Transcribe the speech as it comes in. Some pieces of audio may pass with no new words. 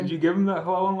Did you give him the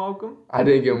hello and welcome? I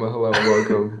didn't give him a hello and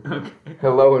welcome. Okay.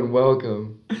 Hello and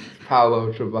welcome,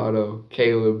 Paolo,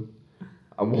 Caleb.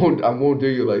 I won't do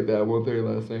you like that. I won't throw your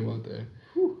last name out there.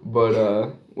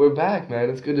 But we're back,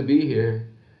 man. It's good to be here.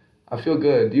 I feel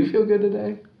good. Do you feel good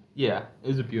today? Yeah, it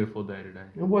was a beautiful day today.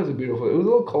 It was a beautiful. It was a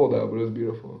little cold out, but it was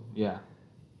beautiful. Yeah,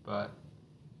 but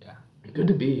yeah. Good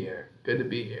to be here. Good to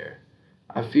be here.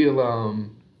 I feel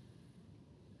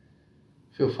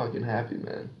fucking happy,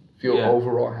 man. Feel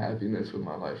overall happiness with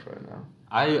my life right now.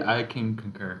 I can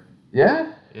concur.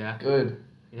 Yeah? Yeah. Good.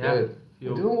 Yeah. Good.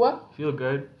 You doing what? Feel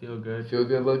good. Feel good. Feel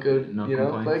good, look good. No you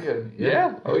complaints. Play good.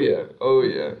 Yeah. Oh yeah. Oh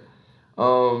yeah.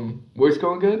 Work's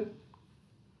going good?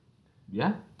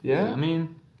 Yeah. Yeah? I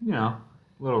mean, a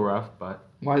little rough, but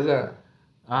Why is that?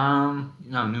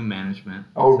 new management.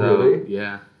 Oh, really?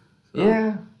 Yeah. So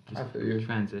Yeah. Just I feel you.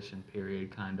 transition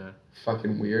period, kind of.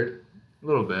 Fucking weird. A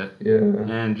little bit.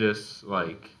 Yeah. And just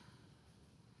like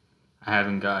I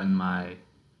haven't gotten my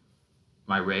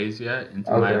raise yet into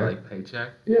my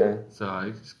paycheck. Yeah. So I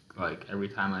just every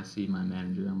time I see my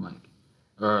manager, I'm like,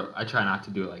 or I try not to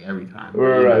do it every time.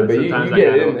 Right, but you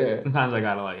get it in there. Sometimes I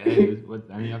gotta hey,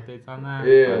 any updates on that?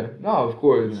 Yeah. No, of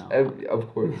course.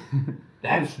 Of course.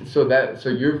 So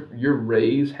your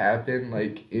raise happened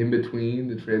in between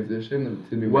the transition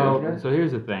to new management? So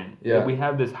here's the thing. Yeah. We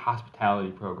have this hospitality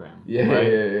program. Yeah, right?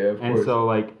 yeah, of course. And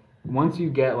so once you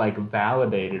get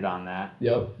validated on that,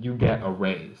 you get a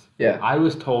raise. Yeah. I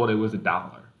was told it was $1.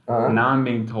 Uh-huh. Now I'm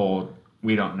being told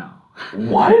we don't know.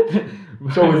 What?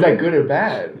 So is that good or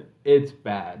bad? It's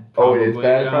bad. Probably. Oh, it is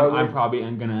bad. Probably. I'm probably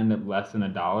gonna end up less than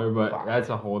 $1, but that's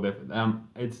a whole different.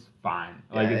 It's fine.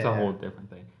 It's a whole different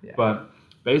thing. Yeah. But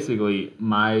basically,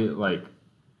 my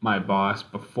boss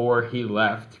before he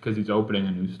left because he's opening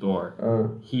a new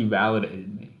store, he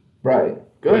validated me. Right.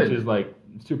 Good. Which is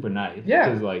super nice. Yeah.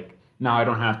 Because now I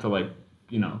don't have to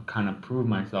kind of prove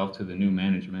myself to the new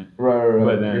management. Right.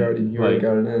 But then you already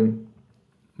got it in.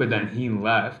 But then he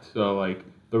left, so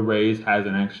the raise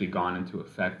hasn't actually gone into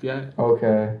effect yet.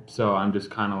 Okay. So I'm just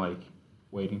kind of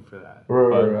waiting for that.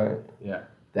 Right. Yeah.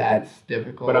 That's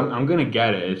difficult. But I'm gonna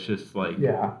get it. It's just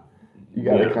yeah. You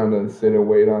gotta kind of sit and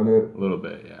wait on it. A little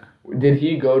bit, yeah. Did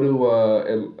he go to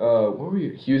where were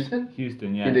you? Houston?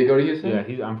 Houston, yeah. Did they go to Houston?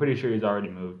 Yeah, I'm pretty sure he's already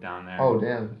moved down there. Oh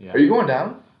damn. Yeah. Are you going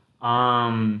down?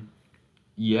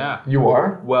 Yeah. You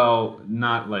are? Well,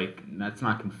 not that's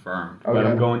not confirmed. Okay. But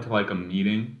I'm going to a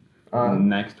meeting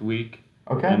next week.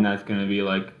 Okay. And that's gonna be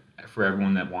for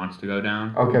everyone that wants to go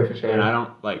down. Okay, for sure. And I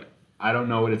don't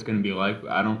know what it's gonna be like.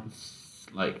 But I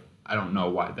don't know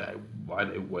why they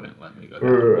wouldn't let me go down.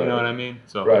 Right. You know what I mean?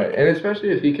 So right, and especially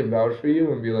if he can vouch for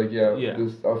you and be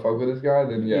I'll fuck with this guy,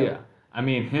 then yeah. Yeah. I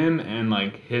mean, him and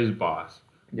his boss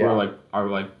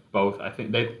are both. I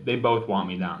think they both want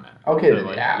me down there. Okay.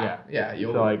 So, yeah.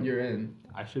 You're in.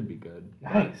 I should be good.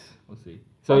 Nice. We'll see.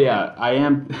 So I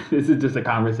am. This is just a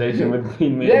conversation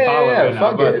between me and Paolo. Yeah.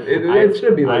 Fuck it. It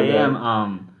should be like that. I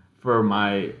am for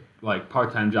my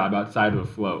part-time job outside of a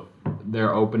float.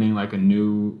 They're opening a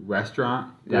new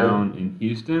restaurant down in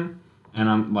Houston, and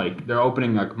I'm they're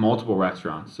opening multiple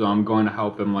restaurants. So I'm going to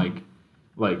help them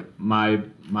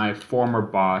my former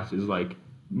boss is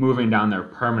moving down there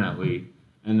permanently,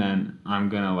 and then I'm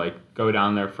gonna go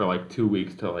down there for 2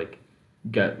 weeks to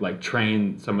get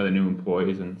train some of the new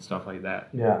employees and stuff like that.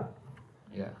 Yeah.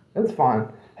 Yeah. That's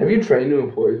fine. Have you trained new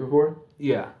employees before?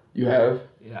 Yeah. You have?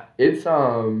 Yeah. It's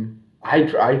I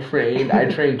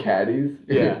trained caddies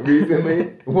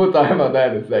recently. We'll talk about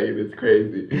that in a second. It's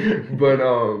crazy. But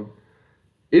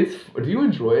do you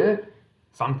enjoy it?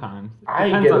 Sometimes. I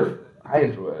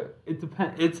enjoy it. It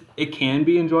depends. It can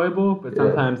be enjoyable, but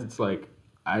sometimes it's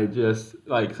I just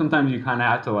sometimes you kind of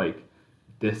have to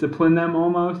discipline them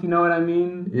almost. You know what I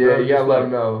mean? Yeah, you gotta let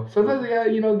them know. Sometimes you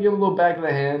gotta give them a little back of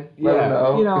the hand. Let them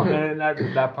know. And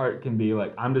that part can be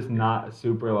I'm just not a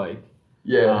super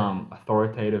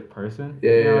authoritative person.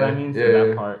 Yeah, you know what I mean? So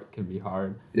that part can be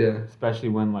hard. Yeah. Especially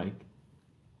when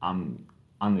I'm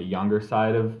on the younger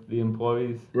side of the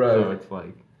employees. Right. So it's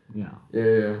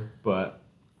Yeah. But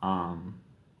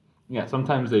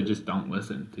sometimes they just don't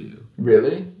listen to you.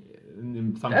 Really?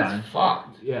 Sometimes. That's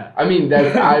fucked. Yeah. I mean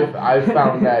I've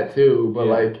found that too,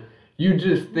 but you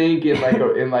just think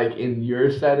in your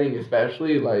setting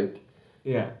especially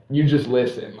you just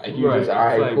listen. You just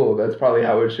all right, cool. That's probably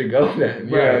how it should go then.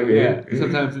 You know what I mean? Yeah.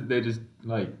 Sometimes they just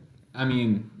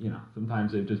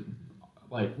sometimes they just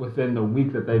within the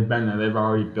week that they've been there, they've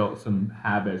already built some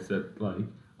habits that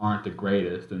aren't the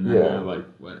greatest, and then they're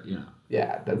what.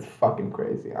 Yeah, that's fucking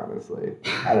crazy. Honestly,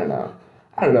 I don't know.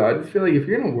 I just feel if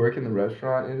you're gonna work in the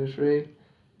restaurant industry,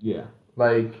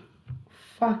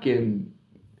 fucking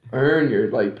earn your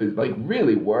like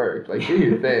really work, like do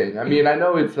your thing. I mean, I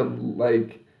know it's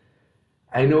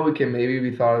I know it can maybe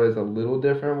be thought of as a little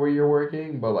different where you're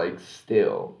working, but like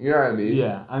still, you know what I mean?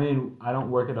 Yeah, I mean, I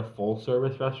don't work at a full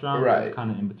service restaurant. Right. It's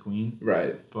kind of in between.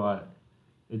 Right. But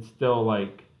it's still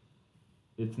like,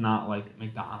 it's not like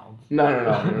McDonald's. No,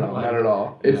 like, not at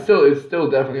all. It's still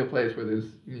definitely a place where there's,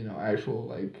 you know, actual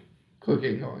like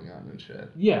cooking going on and shit.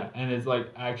 Yeah, and it's like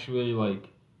actually like,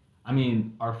 I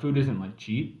mean, our food isn't like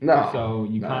cheap. No. So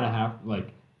you kind of have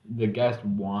like, the guest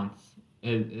wants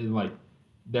it like,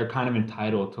 they're kind of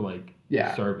entitled to like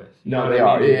service. You know they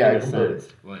what I mean? are. Yeah, sense.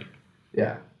 Like,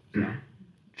 yeah.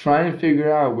 Try and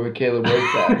figure out where Caleb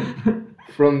works at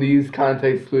from these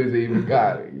context clues that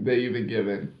you've been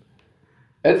given.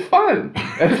 It's fun.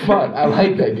 That's fun. I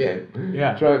like that game.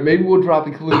 Yeah. Maybe we'll drop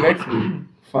the clue next week.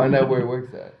 Find out where it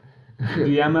works at.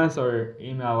 DM us or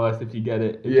email us if you get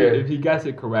it. If you guess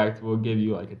it correct, we'll give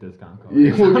you like a discount code.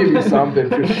 Yeah, we'll give you something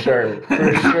for sure.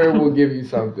 For sure, we'll give you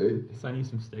something. Send you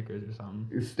some stickers or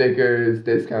something. Stickers,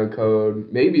 discount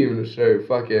code, maybe even a shirt.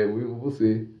 Fuck it, we'll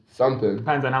see. Something.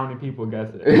 Depends on how many people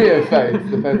guess it. Yeah, thanks.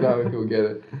 Depends on how many people get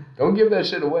it. Don't give that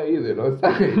shit away either. Don't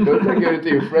start giving it to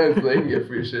your friends so they can get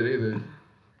free shit either.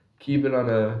 Keep it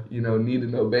on a need to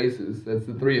know basis. That's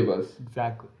the three of us.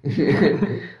 Exactly.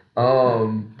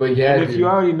 But yeah. And if you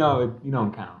already know, you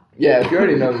don't count. Yeah, if you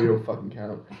already know, you don't fucking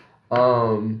count.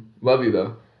 Love you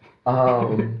though.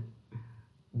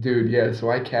 Dude, yeah.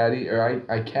 So I caddy.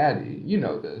 You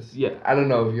know this. Yeah. I don't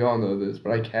know if you all know this,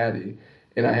 but I caddy,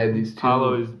 and I had these two.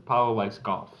 Paolo likes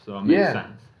golf, so it makes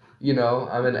sense. You know,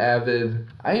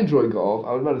 I enjoy golf.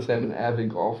 I was about to say I'm an avid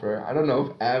golfer. I don't know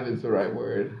if avid's the right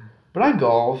word, but I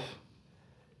golf.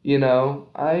 You know,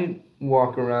 I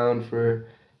walk around for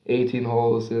 18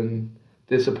 holes and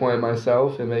disappoint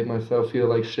myself and make myself feel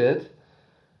like shit,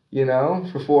 you know,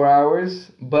 for 4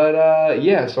 hours. But,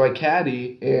 so I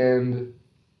caddy, and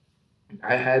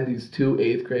I had these two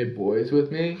 8th grade boys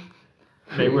with me.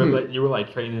 You were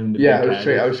like training them to be caddies?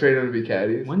 Yeah, I was training them to be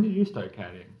caddies. When did you start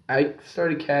caddying? I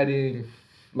started caddying,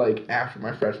 like, after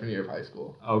my freshman year of high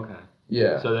school. Okay.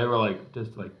 Yeah. So they were, like,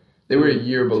 just, like... They were a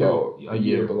year below. A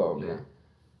year below me.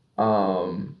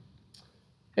 Yeah.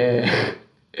 And...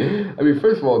 I mean,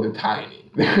 first of all, they're tiny.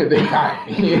 They're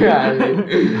tiny. You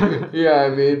know what I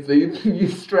mean? So you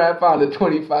strap on a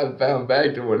 25-pound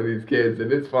bag to one of these kids,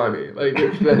 and it's funny. Like,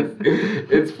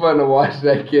 it's fun to watch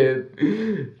that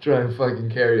kid try and fucking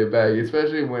carry a bag,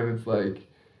 especially when it's like,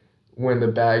 when the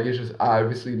bag is just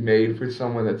obviously made for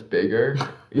someone that's bigger.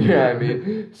 You know what I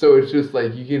mean? So it's just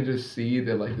like, you can just see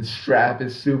that like the strap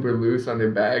is super loose on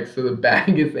their back, so the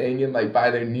bag is hanging like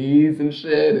by their knees and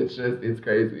shit. It's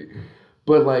crazy.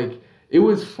 But like, it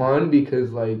was fun because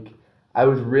like, I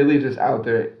was really just out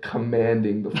there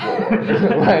commanding the floor.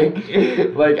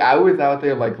 like I was out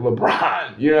there like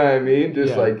LeBron, you know what I mean?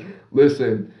 Just like,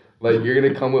 listen, like, you're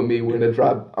gonna come with me. We're gonna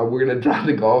drop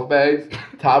the golf bags,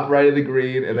 top right of the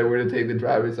green, and then we're gonna take the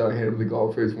drivers out, hand them the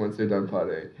golfers once they're done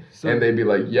putting. And they'd be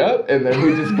like, yep, and then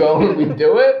we just go and we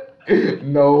do it.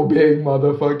 No big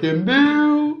motherfucking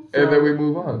deal. And then we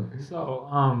move on. So,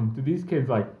 do these kids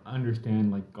like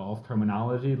understand like golf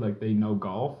terminology? Like they know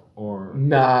golf or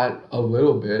not a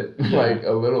little bit, like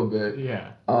a little bit.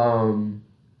 Yeah.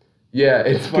 Yeah,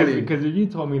 it's funny because if you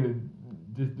told me to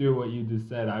just do what you just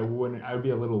said, I would be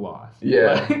a little lost.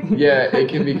 Yeah, yeah, it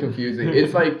can be confusing.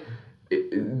 It's like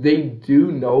they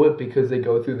do know it because they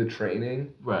go through the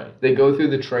training. Right. They go through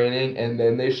the training and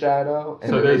then they shadow. And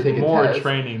so then there's they take more a test.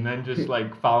 training than just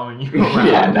like following you around.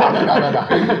 Yeah,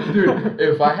 no. Dude,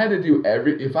 if I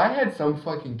had some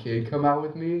fucking kid come out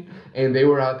with me and they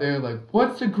were out there like,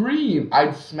 what's a green?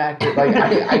 I'd smack it. Like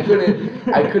I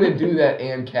couldn't do that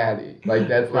and caddy. Like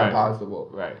that's not possible.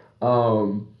 Right.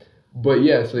 But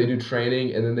yeah, so they do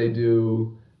training and then they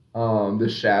do the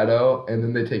shadow, and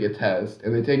then they take a test,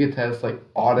 and they take a test like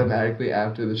automatically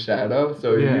after the shadow.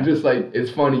 So you just like, it's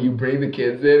funny, you bring the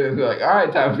kids in and they're like, all right,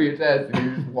 time for your test, and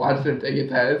you just watch them take a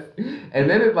test, and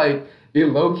then it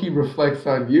low-key reflects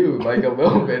on you like a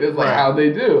little bit. It's like how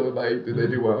they do, like, did they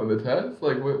do well on the test,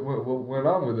 like what went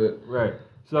on with it. Right.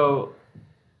 So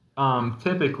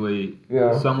typically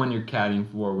someone you're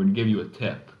caddying for would give you a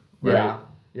tip, right?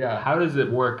 Yeah. How does it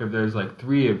work if there's like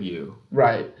 3 of you?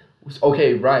 Right.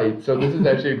 Okay, right. So this is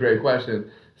actually a great question.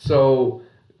 So,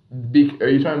 are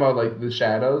you talking about like the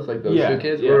shadows, like those 2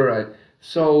 kids? Yeah. Right.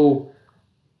 So,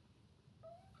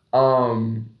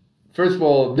 first of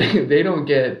all, they don't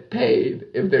get paid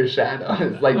if they're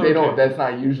shadows. Like they don't. That's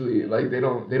not usually like they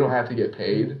don't have to get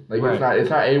paid. Like it's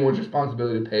not anyone's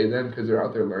responsibility to pay them because they're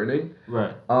out there learning.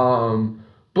 Right.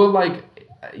 But like,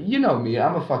 you know me,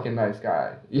 I'm a fucking nice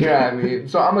guy. You know what I mean?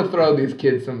 So I'm gonna throw these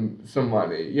kids some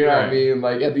money. You know what I mean?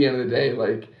 Like at the end of the day,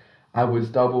 like I was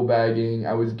double bagging.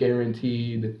 I was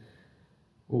guaranteed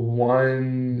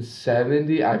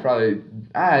 170.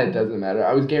 It doesn't matter.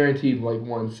 I was guaranteed like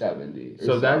 170.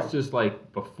 So that's just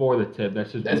like before the tip.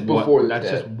 That's before the tip.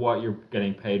 That's just what you're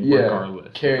getting paid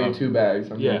regardless. Carrying 2 bags,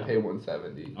 I'm getting paid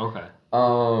 170. Okay.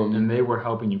 And they were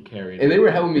helping you carry it. And they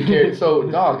were helping me carry. So,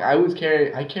 dog, I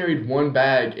carried 1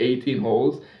 bag, 18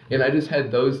 holes, and I just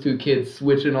had those 2 kids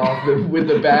switching off with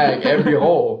the bag every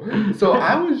hole. So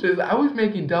I was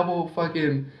making double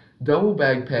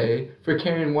bag pay for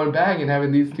carrying 1 bag and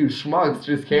having these 2 schmucks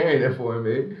just carrying it for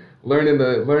me. Learning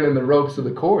the ropes of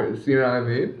the course, you know what I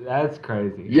mean? That's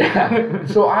crazy. Yeah.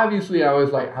 So obviously I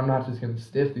was like, I'm not just gonna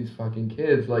stiff these fucking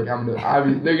kids. Like they're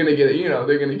gonna get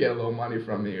a little money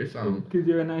from me or something. Because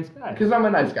you're a nice guy. Because I'm a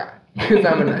nice guy.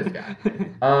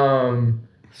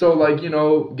 So like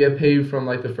get paid from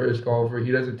like the first golfer.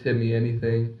 He doesn't tip me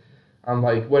anything. I'm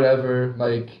like whatever.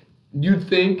 Like you'd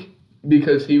think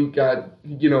because he got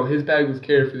his bag was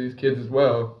carried for these kids as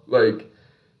well. Like.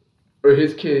 Or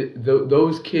his kid,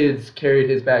 those kids carried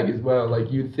his bag as well.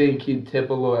 Like, you'd think he'd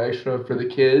tip a little extra for the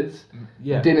kids.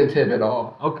 Yeah. Didn't tip at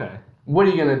all. Okay. What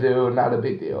are you going to do? Not a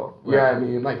big deal. You know what I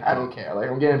mean? Like, I don't care. Like,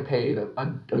 I'm getting paid a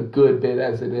good bit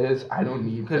as it is. I don't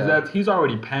need because he's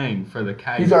already paying for the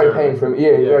caddy service. He's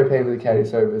already paying for the caddy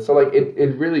service. So, like,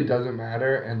 it really doesn't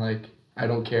matter. And, like, I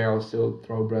don't care. I'll still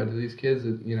throw bread to these kids,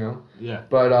 Yeah.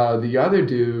 But the other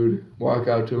dude, walk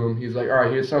out to him. He's like, all right,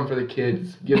 here's something for the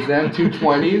kids. Gives them 2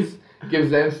 20s.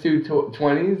 Gives them 2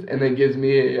 20s and then gives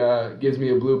me a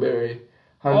blueberry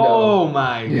hundo. Oh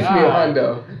my god! Gives me a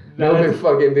hundo. No big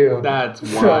fucking deal. That's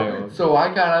wild. So I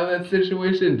got out of that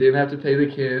situation, didn't have to pay the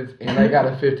kids, and I got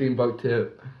a $15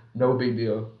 tip. No big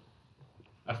deal.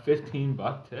 A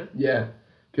 $15 tip? Yeah,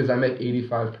 because I make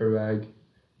 85 per bag,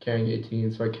 carrying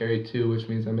 18, so I carried 2, which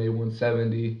means I made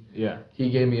 170. Yeah. He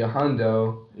gave me a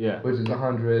hundo. Yeah. Which is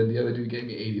 100. The other dude gave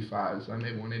me 85, so I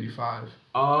made 185.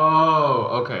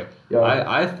 Oh, okay. Yeah.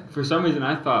 I for some reason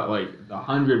I thought like the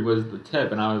 100 was the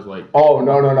tip, and I was like, oh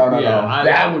no.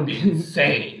 That would be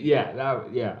insane. Yeah,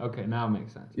 okay, now it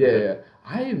makes sense. Yeah.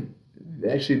 I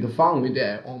actually the following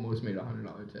day I almost made a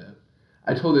 $100 tip.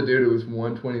 I told the dude it was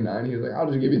 129. He was like, I'll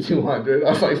just give you 200. I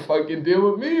was like, fucking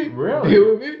deal with me. Really?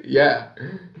 Deal with me? Yeah.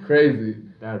 Crazy.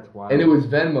 That's wild. And it was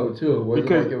Venmo too. It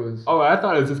wasn't like it was. Oh, I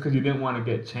thought it was just because you didn't want to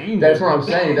get changed. That's what I'm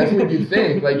saying. That's what you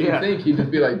think. Like you think he'd just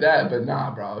be like that, but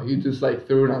nah, bro. He just like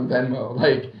threw it on Venmo.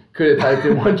 Like could have typed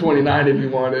in 129 if he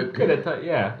wanted. Could have typed.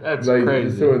 Yeah, that's like, crazy.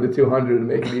 Just threw in the 200 to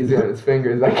make it easy on his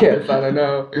fingers. I guess I don't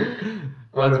know.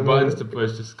 Lots of buttons to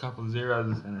push. Just a couple of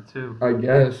zeros and a 2. I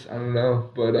guess I don't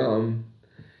know, but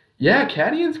yeah,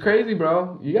 caddying's crazy,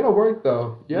 bro. You gotta work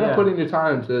though. You gotta put in your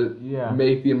time to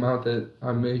make the amount that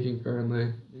I'm making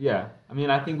currently. Yeah, I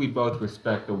mean, I think we both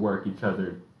respect the work each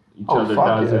other does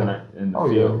in the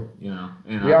field. Yeah.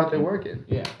 We out there working.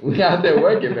 Yeah, we out there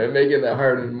working, man, making that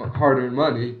hard-earned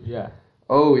money. Yeah.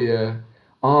 Oh yeah.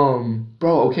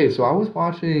 Bro. Okay, so I was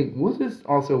watching. We'll just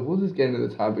get into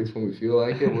the topics when we feel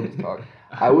like it. We'll just talk.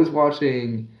 I was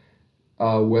watching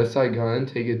West Side Gun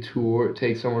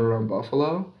take someone around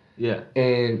Buffalo. Yeah.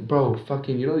 And bro,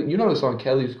 fucking, you know the song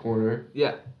Kelly's Corner.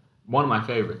 Yeah. One of my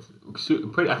favorites.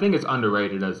 I think it's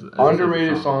underrated as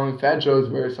underrated song. Fat Joe's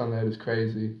verse on that is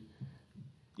crazy.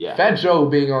 Yeah. Fat Joe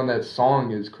being on that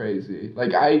song is crazy.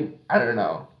 Like I don't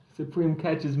know. Supreme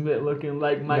catches mitt looking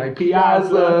like Mike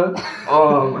Piazza.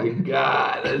 Oh my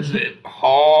god, that's it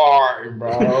hard,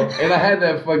 bro. And I had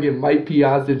that fucking Mike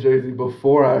Piazza jersey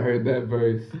before I heard that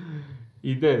verse.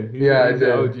 You did. I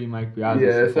did. OG Mike Piazza.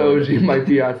 Yeah, it's OG Mike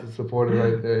Piazza supporter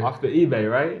right there. Off the eBay,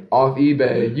 right? Off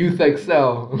eBay. Youth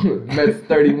Excel. Mets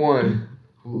 31.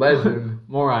 Legend.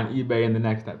 More on eBay in the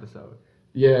next episode.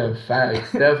 Yeah,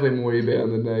 facts. Definitely more eBay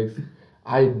on the next.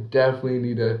 I definitely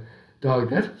need a...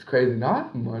 Dog, that's what's crazy. Now I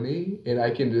have money, and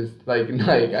I can just, I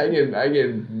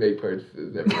can make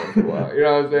purchases every once in a while. You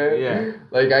know what I'm saying? Yeah.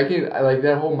 Like, I can...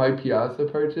 that whole Mike Piazza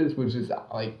purchase was just,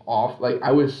 off. Like,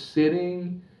 I was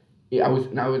sitting... I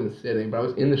wasn't sitting, but I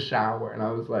was in the shower, and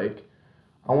I was like,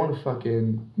 I want a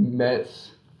fucking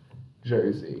Mets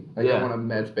jersey. I want a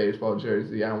Mets baseball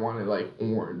jersey. I want it,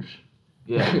 orange.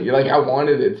 Yeah. I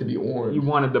wanted it to be orange. You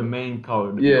wanted the main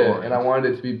color to be orange. Yeah, and I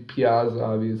wanted it to be Piazza,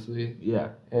 obviously. Yeah.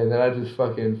 And then I just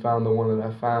fucking found the one that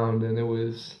I found, and it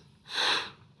was...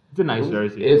 It's a nice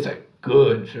jersey. It's a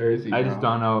good jersey, I just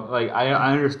don't know.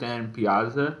 I understand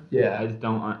Piazza. Yeah. I just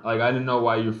don't... I didn't know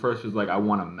why your first was I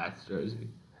want a Mets jersey.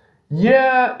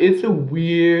 Yeah, it's a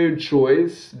weird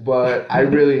choice, but I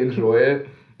really enjoy it.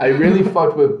 I really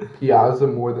fucked with Piazza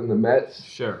more than the Mets.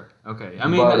 Sure. Okay. I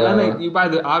mean, you buy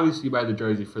the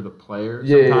jersey for the player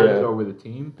sometimes over the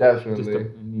team. Definitely.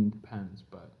 Depends,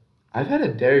 but I've had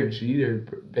a Derek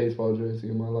Jeter baseball jersey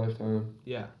in my lifetime.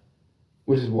 Yeah.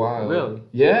 Which is wild. Really?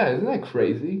 Yeah, isn't that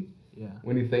crazy? Yeah.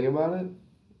 When you think about it?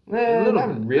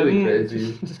 Not really crazy.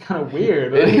 It's just kind of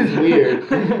weird. It is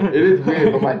weird. It is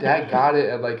weird, but my dad got it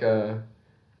at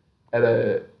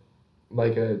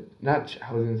not,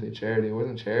 I was gonna say charity. It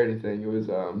wasn't a charity thing. It was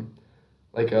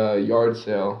like a yard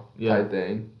sale type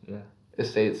thing. Yeah.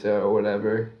 Estate sale or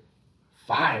whatever.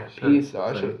 Fire piece, though.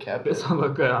 I should have kept it. This will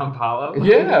look good on Paolo.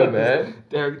 Yeah, man.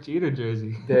 Derek Jeter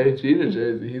jersey. Derek Jeter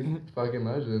jersey. He's a fucking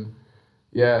legend.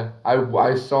 Yeah,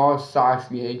 I saw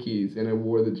Sox Yankees and I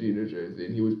wore the Jeter jersey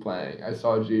and he was playing. I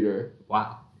saw Jeter.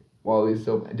 Wow. While he's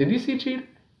still playing. Did you see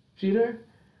Jeter?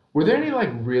 Were there any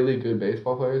really good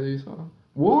baseball players that you saw?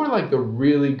 What were the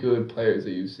really good players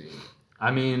that you've seen?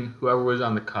 I mean, whoever was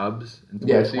on the Cubs.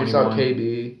 Yeah, so you saw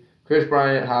KB, Chris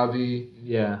Bryant, Javi.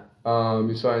 Yeah.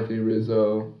 You saw Anthony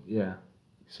Rizzo. Yeah.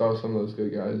 You saw some of those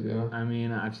good guys, yeah. I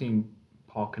mean, I've seen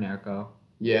Paul Konerko.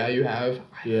 Yeah, you have.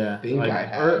 I think I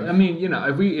have.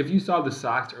 If you saw the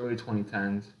Sox early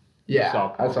 2010s. Yeah,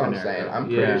 that's what I'm saying. I'm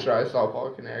pretty sure I saw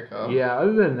Paul Konerko. Yeah,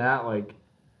 other than that,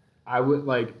 I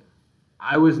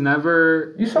was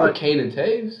never. You saw Kane and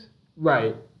Taves.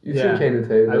 Right. You've seen Kane and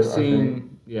Taves. I've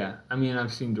seen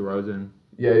DeRozan.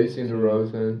 Yeah, you've seen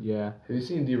DeRozan. Yeah. Have you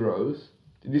seen D-Rose?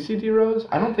 Did you see D-Rose?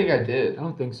 I don't think I did. I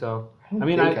don't think so. I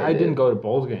didn't go to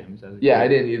Bulls games as a kid. I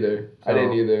didn't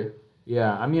either.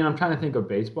 Yeah, I mean, I'm trying to think of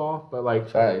baseball, but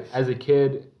Facts. As a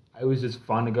kid, it was just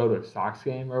fun to go to a Sox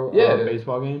game or a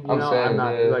baseball game. You know, I'm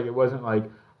not it wasn't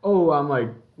I'm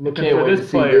looking for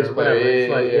this player.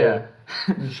 Yeah.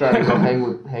 Just trying to go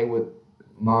hang with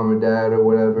mom or dad or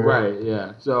whatever. Right.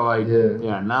 Yeah. So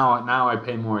now I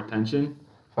pay more attention.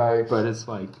 Facts. But it's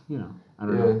I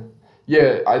don't know.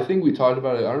 Yeah, I think we talked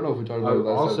about it. I don't know if we talked about it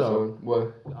last episode.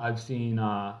 What? I've seen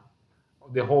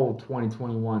the whole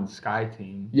 2021 Sky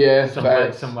team. Yeah,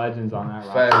 some legends on that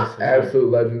roster. Facts. Absolute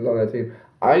legends on that team.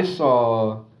 I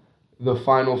saw the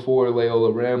Final Four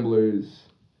Loyola Ramblers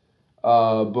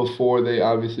before they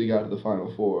obviously got to the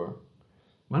Final Four.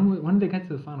 When did they get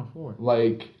to the Final Four?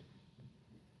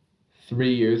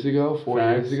 3 years ago, 4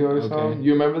 years ago or something.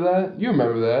 You remember that? You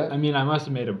remember that? I mean, I must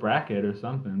have made a bracket or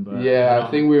something, but I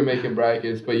think we were making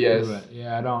brackets, but yes.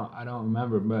 I don't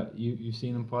remember. But you've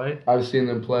seen them play? I've seen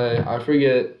them play. I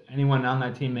forget. Anyone on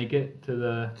that team make it to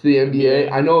the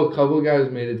NBA? I know a couple of guys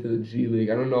made it to the G League.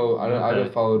 I don't know. I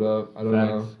haven't followed up. I don't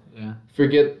know. Yeah.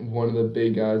 Forget one of the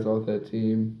big guys off that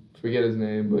team. Forget his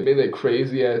name, but made that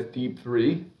crazy ass deep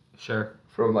three. Sure.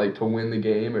 From to win the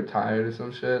game or tie it or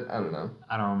some shit. I don't know.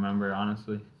 I don't remember,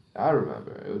 honestly. I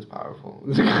remember. It was powerful.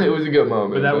 It was a good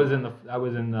moment. But that was in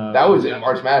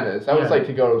March Madness. That was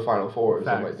to go to the Final Four or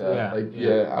something like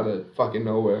that. Out of fucking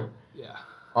nowhere. Yeah.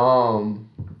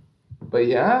 But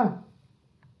yeah.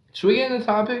 Should we get into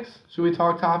topics? Should we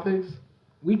talk topics?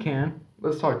 We can.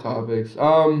 Let's talk topics.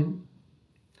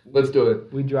 Let's do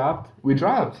it. We dropped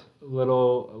a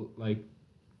little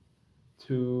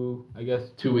 2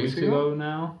 weeks ago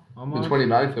now, almost. The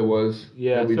 29th it was.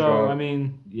 Yeah, dropped. I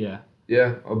mean, yeah.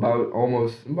 Yeah, about a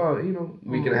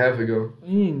week and a half ago. I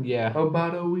mean, yeah.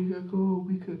 About a week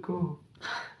ago.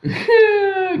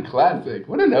 Classic.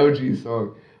 What an OG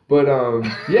song. But,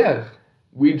 yeah,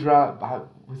 we dropped, that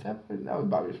was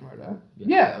Bobby Shmurda?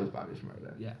 Yeah, that was Bobby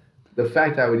Shmurda. Yeah. The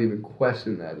fact that I would even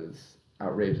question that is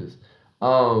outrageous.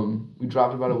 We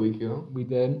dropped about a week ago. We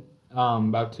did.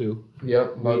 About 2.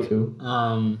 Yep, about 2.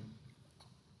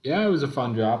 Yeah, it was a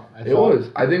fun drop. It was.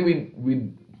 I think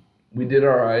we did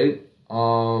all right.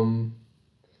 I'm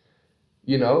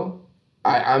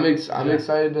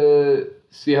excited to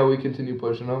see how we continue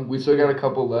pushing them. We still got a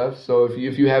couple left, so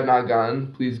if you have not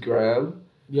gotten, please grab.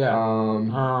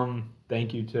 Yeah.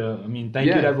 Thank you to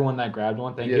everyone that grabbed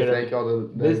one. Thank all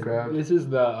that grabbed. This is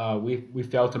the we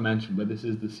failed to mention, but this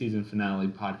is the season finale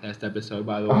podcast episode,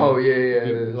 by the way. Oh yeah, it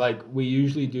is. We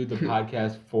usually do the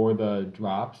podcast for the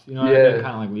drops, you know what I mean?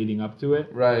 Kind of leading up to it.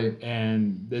 Right.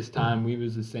 And this time we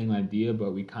was the same idea,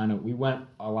 but we went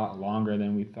a lot longer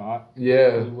than we thought.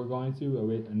 Yeah. We were going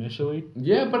to initially.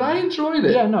 Yeah, but I enjoyed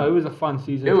it. Yeah, no, it was a fun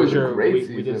season. It was a great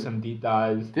season. We did some deep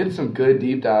dives. Did some good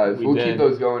deep dives. We'll keep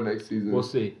those going next season. We'll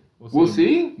see. We'll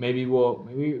see. Maybe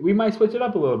we might switch it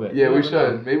up a little bit. Yeah, we should.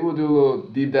 Know. Maybe we'll do a little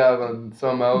deep dive on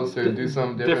something else or do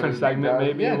some different segment.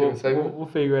 Maybe different segment. We'll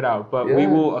figure it out. But we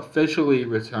will officially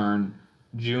return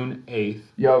June 8th.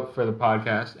 Yep. For the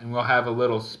podcast, and we'll have a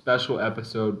little special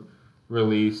episode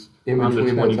released on the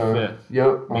 25th.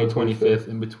 Yep. May 25th.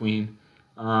 In between.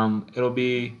 It'll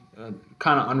be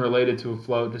kind of unrelated to a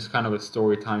float, just kind of a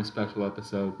story time special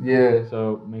episode. Yeah.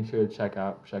 So make sure to check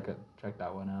that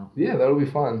one out. Yeah, that'll be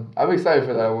fun. I'm excited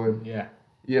for that one. Yeah.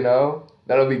 You know,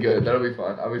 that'll be good. That'll be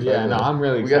fun. I'm excited. Yeah, no, I'm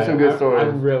really excited. We got some good stories.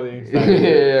 I'm really excited.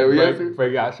 Yeah, we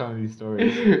got some of these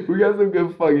stories. We got some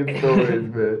good fucking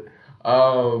stories,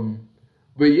 man.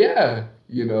 But yeah,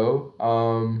 you know,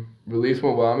 release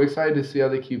more. Well, I'm excited to see how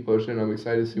they keep pushing. I'm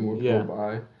excited to see more people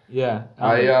buy. Yeah.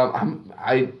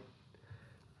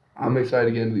 I'm excited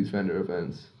to get into these vendor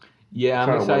events. Yeah,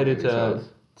 I'm excited to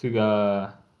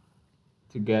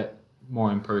get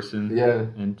more in person. Yeah.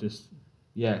 And just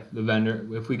the vendor.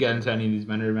 If we get into any of these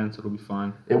vendor events, it'll be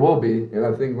fun. It will be, and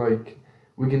I think like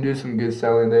we can do some good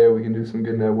selling there. We can do some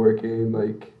good networking.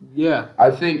 Like I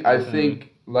think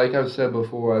like I've said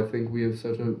before, I think we have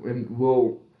and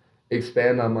we'll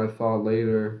expand on my thought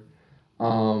later.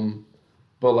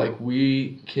 But like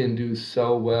we can do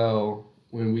so well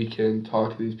when we can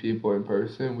talk to these people in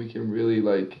person. We can really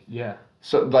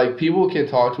so like people can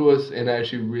talk to us and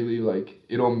actually really like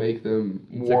it'll make them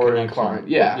more inclined.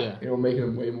 Yeah. It'll make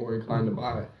them way more inclined to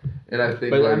buy. And I think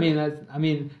but I mean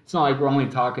it's not like we're only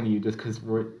talking to you just because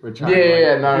we're trying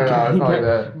no, it's not like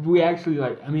that. We actually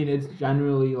it's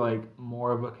generally like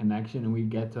more of a connection, and we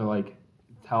get to like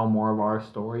tell more of our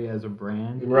story as a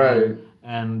brand, right?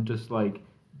 And just like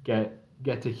get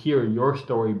to hear your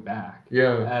story back,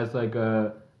 as like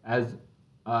a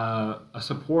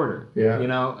supporter, you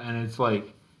know. And it's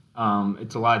like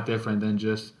it's a lot different than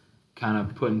just kind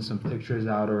of putting some pictures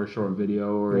out or a short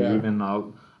video or even a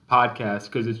podcast,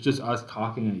 because it's just us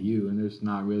talking at you and there's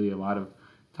not really a lot of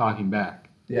talking back.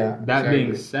 That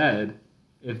being said,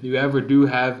 if you ever do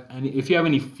have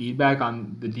any feedback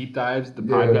on the deep dives, the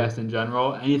podcast in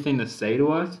general, anything to say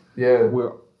to us,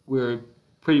 we're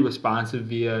pretty responsive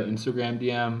via Instagram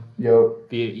DM,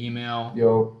 via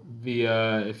email,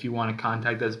 via if you want to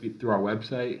contact us through our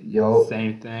website,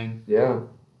 same thing.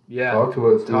 Talk to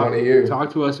us. We want to hear.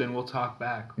 Talk to us and we'll talk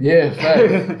back. Yeah,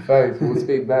 facts. We'll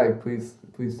speak back. Please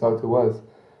talk to us.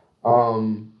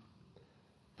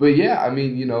 But yeah, I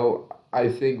mean, you know, I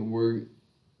think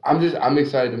I'm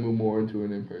excited to move more into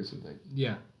an in-person thing.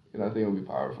 Yeah. And I think it'll be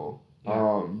powerful.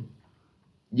 Can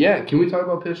we talk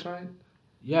about pitch night?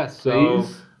 Yes. So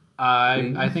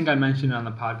I think I mentioned it on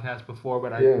the podcast before,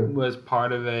 but I was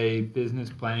part of a business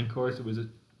planning course. It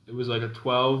was like a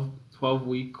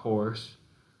 12-week course.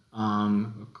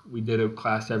 We did a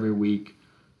class every week,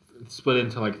 split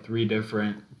into like 3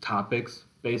 different topics,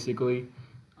 basically,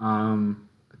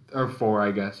 or 4,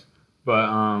 I guess. But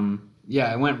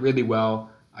it went really well.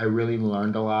 I really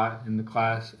learned a lot in the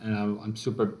class, and I'm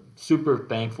super, super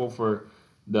thankful for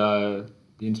the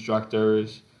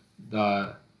instructors,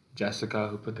 Jessica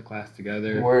who put the class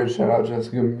together. Word, shout out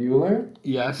Jessica Mueller.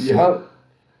 Yes. Yep.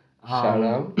 Shout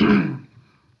out.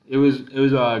 It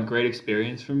was a great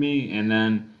experience for me, and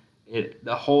then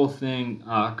the whole thing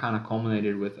kind of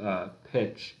culminated with a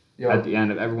pitch at the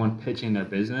end of everyone pitching their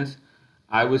business.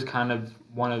 I was kind of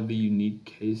one of the unique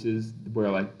cases where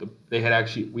like we had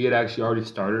actually already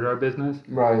started our business.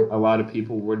 Right. A lot of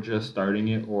people were just starting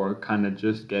it or kind of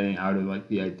just getting out of like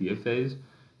the idea phase.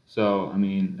 So I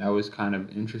mean that was kind of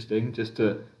interesting just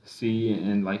to see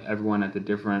and like everyone at the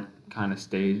different kind of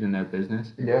stage in their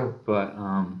business. Yeah. But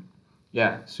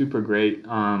super great.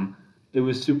 It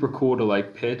was super cool to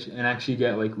like pitch and actually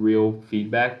get like real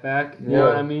feedback back. You know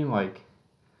what I mean? Like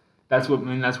that's what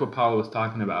Paolo was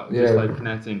talking about. Just like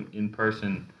connecting in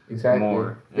person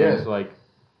more. And it's like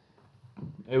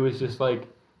it was just like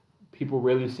people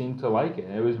really seemed to like it.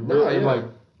 It was really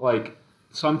like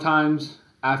sometimes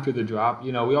after the drop,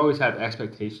 you know, we always have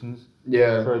expectations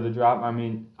for the drop. I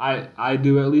mean, I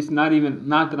do at least, not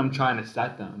that I'm trying to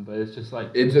set them, but it's just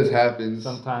like it just happens.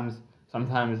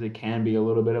 Sometimes it can be a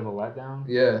little bit of a letdown.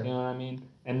 Yeah. You know what I mean?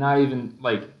 And not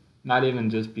even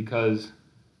just because,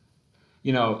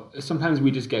 you know, sometimes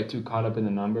we just get too caught up in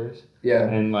the numbers. Yeah.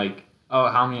 And like, oh,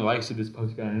 how many likes did this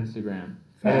post get on Instagram?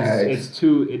 Facts.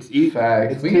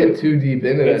 Facts. We get too deep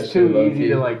into that. It's too easy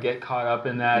to like get caught up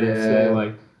in that and say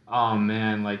like, oh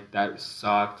man, like that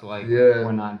sucked. Like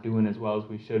we're not doing as well as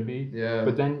we should be. Yeah.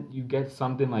 But then you get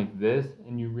something like this,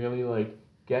 and you really like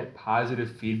get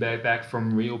positive feedback back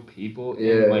from real people.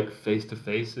 And like face to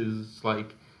face is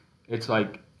like, it's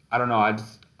like I don't know.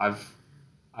 I've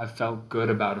felt good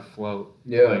about a float.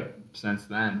 Like since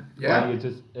then. Yeah. Like,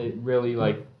 it really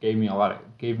like gave me,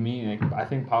 and I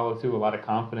think Paolo too, a lot of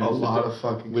confidence. A lot of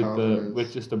fucking confidence.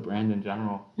 With just the brand in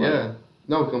general. Yeah.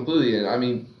 No, completely. And I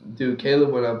mean, dude,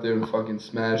 Caleb went up there and fucking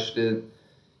smashed it.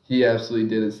 He absolutely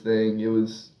did his thing. It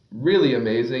was really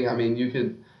amazing. I mean,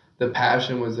 the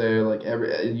passion was there, like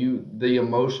the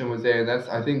emotion was there, and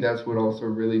I think that's what also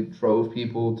really drove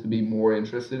people to be more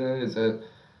interested in it, is that,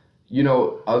 you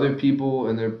know, other people,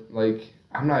 and they're like,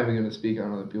 I'm not even gonna speak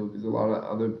on other people because a lot of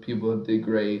other people did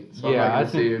great. So yeah, I'm not gonna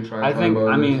sit here and try and talk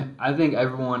about this. I think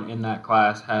everyone in that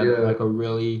class had like a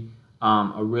really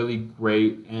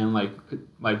great and like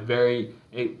very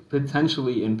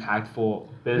potentially impactful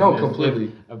business. No,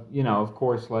 completely. You know, of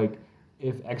course, like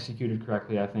if executed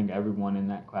correctly, I think everyone in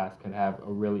that class could have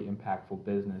a really impactful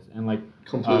business, and like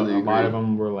completely a lot of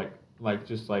them were like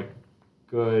just like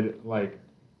good like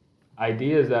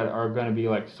ideas that are going to be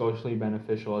like socially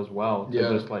beneficial as well to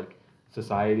just like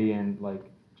society and like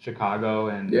Chicago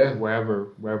and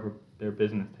wherever their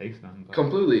business takes them. But.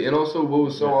 Completely. And also what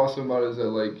was so awesome about it is that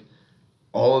like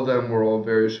all of them were all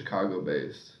very Chicago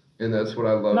based. And that's what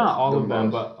I loved. Not all of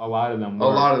them, but a lot of them were. A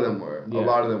lot of them were. Yeah. A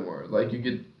lot of them were. Like you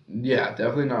could,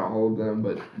 definitely not all of them,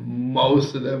 but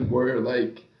most of them were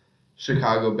like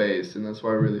Chicago based. And that's what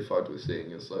I really fucked with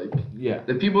seeing. It's like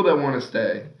the people that want to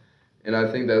stay. And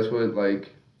I think that's what, like,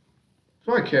 that's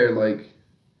why I care, like,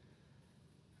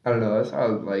 I don't know, that's how,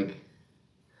 like,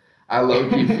 I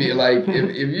low-key feel like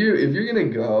if you're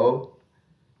gonna go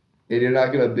and you're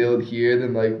not gonna build here,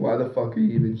 then, like, why the fuck are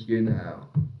you even here now?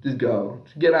 Just go.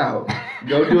 Just get out.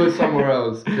 Go do it somewhere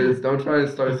else, because don't try and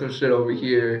start some shit over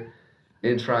here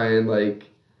and try and, like,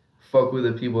 fuck with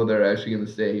the people that are actually gonna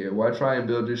stay here. Why try and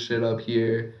build your shit up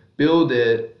here, build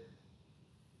it,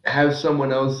 have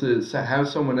someone else who's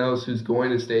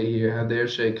going to stay here, have their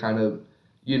shit kind of,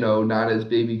 you know, not as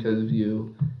big because of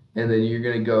you, and then you're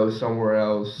gonna go somewhere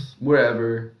else,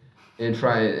 wherever, and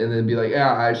try it, and then be like,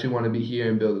 I actually want to be here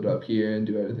and build it up here and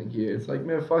do everything here. It's like,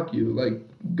 man, fuck you. Like,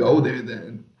 go there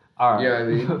then. All right. You know what I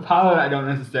mean? Paolo and I don't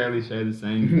necessarily share the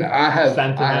same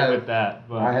sentiment with that.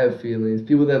 But. I have feelings.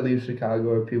 People that leave Chicago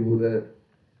are people that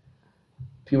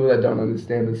don't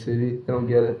understand the city. They don't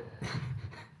get it.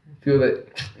 Feel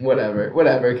that whatever,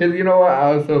 because you know what,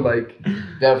 I also like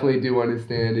definitely do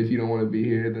understand if you don't want to be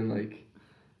here, then like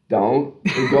don't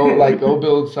go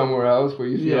build somewhere else where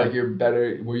you feel like you're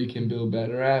better, where you can build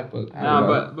better at. But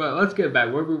but let's get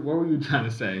back. What were you trying to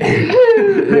say?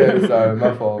 Yeah, sorry,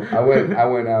 my fault. I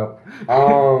went out.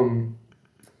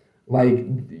 Like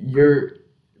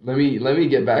let me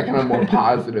get back on a more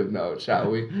positive note, shall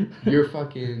we? You're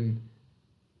fucking.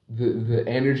 The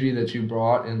energy that you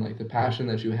brought and like the passion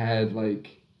that you had,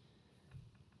 like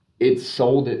it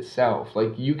sold itself.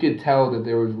 Like you could tell that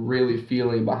there was really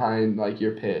feeling behind like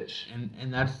your pitch.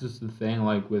 And that's just the thing,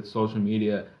 like with social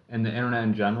media and the internet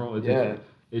in general.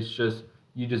 It's just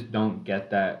you just don't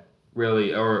get that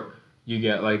really, or you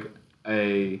get like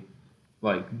a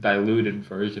like diluted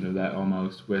version of that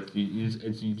almost. With you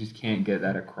just can't get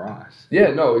that across.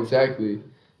 Yeah, no, exactly.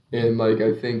 And, like,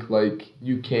 I think, like,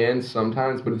 you can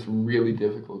sometimes, but it's really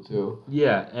difficult, too.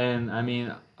 Yeah, and, I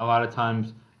mean, a lot of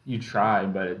times you try,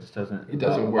 but it just doesn't... It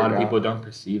doesn't work out. A lot of people don't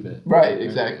perceive it. Right,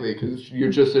 exactly, because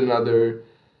you're just another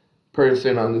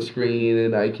person on the screen,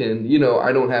 and I can, you know,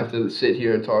 I don't have to sit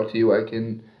here and talk to you. I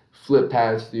can flip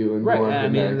past you and go on to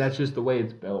the next. That's just the way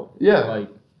it's built. Yeah, like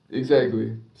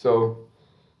exactly. So,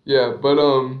 yeah, but,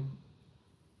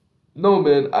 no,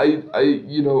 man, I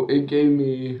you know, it gave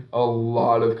me a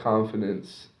lot of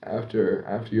confidence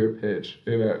after your pitch,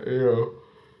 and you know,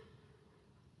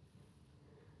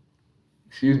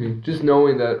 excuse me, just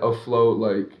knowing that a float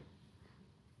like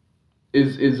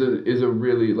is a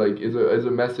really like is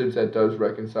a message that does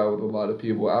reconcile with a lot of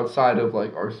people outside of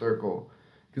like our circle,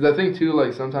 because I think too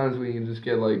like sometimes we can just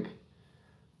get like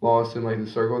lost in like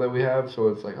the circle that we have, so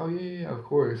it's like, oh yeah, of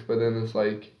course, but then it's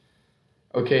like,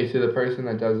 okay, to the person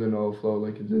that doesn't know flow,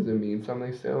 like, it doesn't mean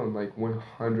something still, and, like,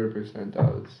 100%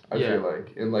 does, I feel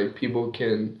like. And, like, people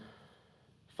can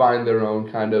find their own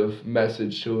kind of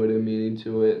message to it and meaning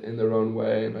to it in their own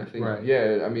way, and I think,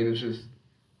 I mean,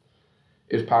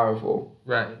 it's powerful.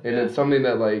 Right. And it's something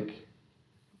that, like,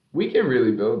 we can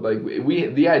really build. Like,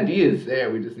 the idea is there,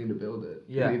 we just need to build it.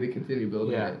 Yeah. We need to continue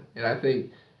building it. And I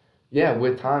think,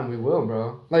 with time, we will,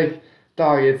 bro. Like,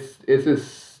 dog, it's a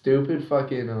stupid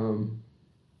fucking,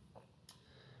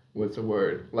 what's the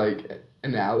word? Like,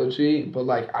 analogy, but,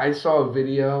 like, I saw a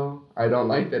video, I don't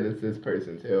like that it's this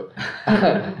person, too.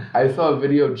 I saw a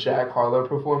video of Jack Harlow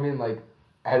performing, like,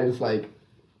 at his, like,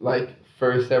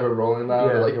 first ever Rolling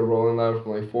Loud, or, like, a Rolling Loud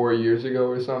from, like, 4 years ago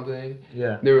or something.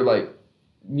 Yeah. They were, like,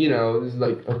 you know, there's,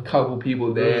 like, a couple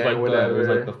people there, it was,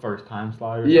 like, the first time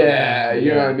slide or something. Yeah,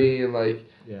 you know what I mean? Like,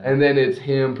 and then it's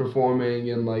him performing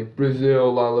in, like,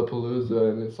 Brazil,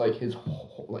 Lollapalooza, and it's, like, his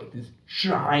whole, like, this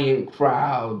giant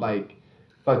crowd, like,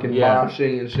 fucking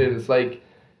moshing and shit. It's, like,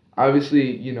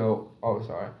 obviously, you know,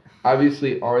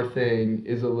 obviously our thing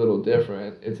is a little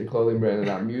different. It's a clothing brand and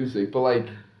not music, but like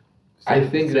I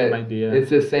think that idea. It's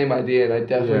the same idea, and I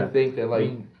definitely think that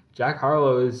like Jack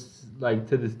Harlow is like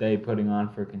to this day putting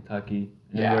on for Kentucky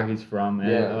and where he's from,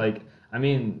 and like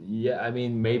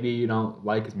maybe you don't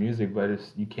like his music, but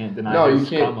you can't deny his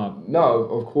come up. No,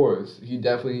 of course, he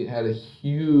definitely had a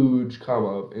huge come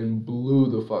up and blew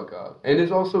the fuck up, and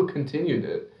has also continued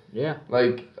it. Yeah.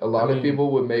 Like, a lot of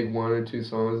people would make 1 or 2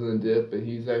 songs and then dip, but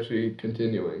he's actually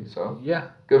continuing, so. Yeah.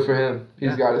 Good for him.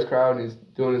 He's got his crowd and he's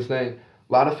doing his thing.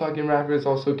 A lot of fucking rappers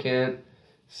also can't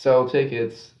sell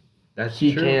tickets.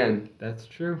 He can. That's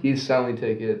true. He's selling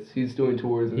tickets. He's doing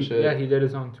tours and shit. Yeah, he did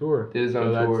his own tour.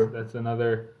 That's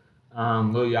another...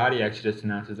 Lil Yachty actually just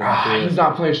announced his own tour. He's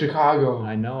not playing Chicago.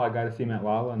 I know. I got to see him at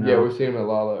Lala now. Yeah, we're seeing him at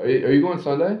Lala. Are you going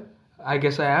Sunday? I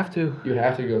guess I have to. You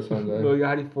have to go Sunday. Lil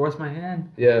Yachty forced my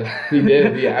hand. Yeah, he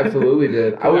did. He absolutely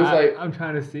did. I'm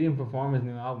trying to see him perform his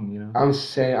new album, you know? I'm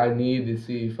saying I need to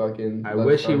see fucking... I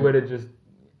wish he would have just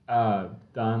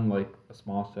done, like, a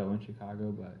small show in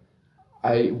Chicago, but...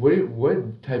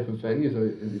 What type of venues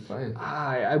is he playing?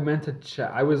 I meant to check.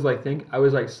 I was like,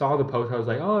 saw the post. I was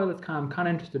like, oh, I'm kind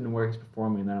of interested in where he's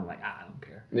performing. And then I'm like, I don't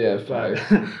care. Yeah,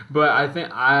 but I think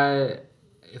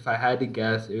if I had to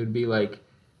guess, it would be like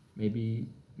maybe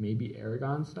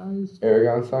Aragon size.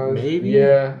 Aragon size? Maybe.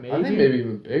 Yeah. Maybe. I think maybe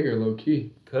even bigger, low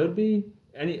key. Could be.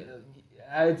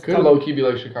 Could low key be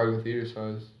like Chicago Theater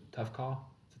size. Tough call.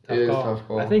 It is a tough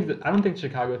call. I don't think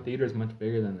Chicago Theater is much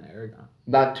bigger than the Aragon.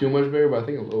 Not too much bigger, but I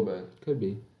think a little bit. Could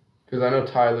be. Because I know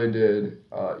Tyler did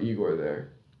Igor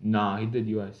there. No, he did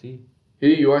UIC. He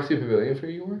did UIC Pavilion for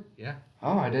Igor? Yeah.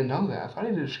 Oh, I didn't know that. I thought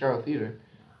he did Chicago Theater.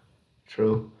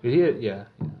 True. But yeah.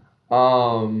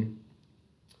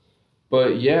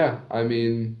 But yeah, I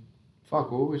mean,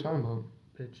 fuck, what were we talking about?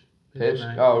 Pitch.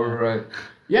 Oh, right.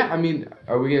 Yeah, I mean,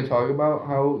 are we going to talk about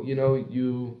how,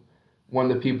 you won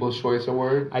the People's Choice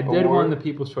Award? I did win the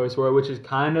People's Choice Award, which is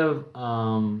kind of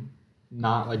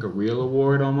not like a real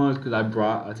award almost, because I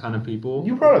brought a ton of people.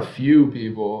 You brought a few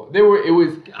people. There were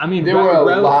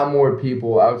a lot more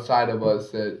people outside of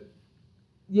us that.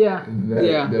 Yeah.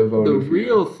 That voted the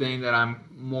real thing that I'm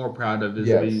more proud of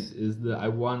is that I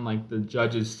won like the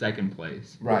judges' second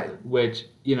place. Right. Which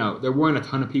there weren't a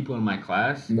ton of people in my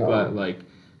class, but like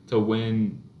to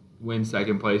win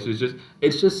second place was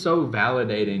it's just so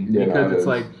validating because it's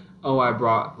like, oh, I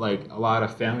brought like a lot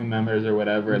of family members or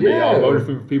whatever, and they all voted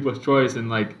for People's Choice, and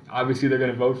like obviously they're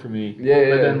gonna vote for me. But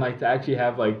then like to actually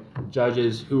have like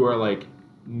judges who are like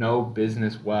know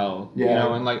business well,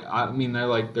 and like I mean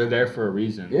they're there for a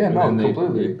reason. Yeah,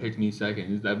 completely. They picked me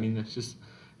second. I mean that's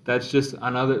just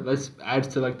another. That adds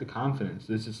to like the confidence.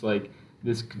 It's just like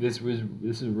this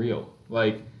is real.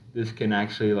 Like this can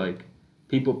actually like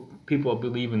people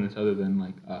believe in this other than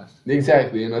like us.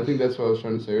 Exactly, and I think that's what I was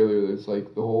trying to say earlier. It's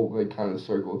like the whole like kind of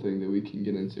circle thing that we can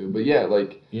get into. But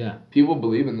people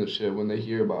believe in this shit when they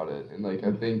hear about it, and like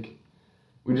I think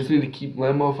we just need to keep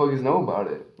letting motherfuckers know about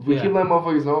it. If we keep letting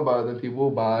motherfuckers know about it, then people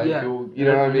will buy. Yeah. People, you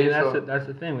know what I mean? That's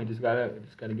the thing. We just gotta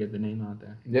get the name out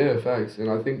there. Yeah, facts. And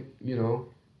I think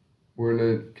we're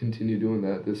gonna continue doing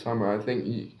that this summer. I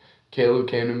think Caleb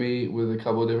came to me with a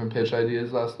couple of different pitch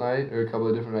ideas last night, or a couple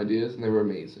of different ideas, and they were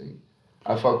amazing.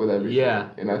 I fuck with everything. Yeah.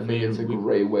 And I think it's a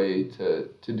great way to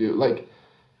do. Like,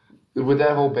 with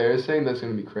that whole Bears thing, that's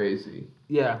going to be crazy.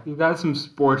 Yeah, we've got some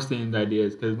sports-themed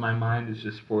ideas, because my mind is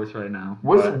just sports right now.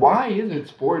 Why is it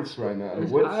sports right now?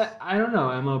 I don't know.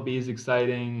 MLB is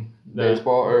exciting.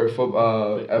 Baseball or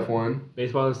football, F1?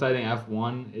 Baseball is exciting.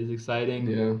 F1 is exciting.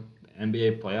 Yeah.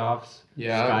 NBA playoffs.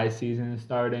 Yeah. Sky season is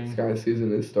starting. The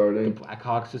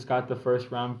Blackhawks just got the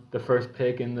first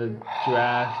pick in the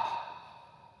draft.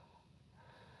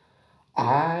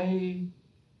 I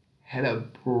had a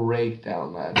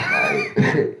breakdown last night.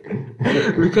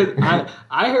 Because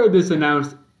I heard this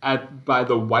announced by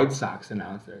the White Sox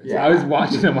announcers. Yeah. I was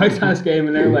watching the White Sox game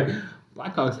and they were like,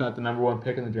 Blackhawks got the number 1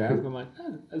 pick in the draft. And I'm like,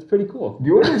 that's pretty cool. Do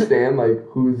you understand like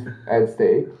who's at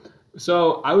stake?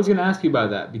 So I was gonna ask you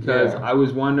about that because I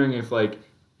was wondering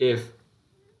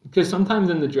because sometimes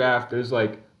in the draft there's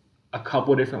like a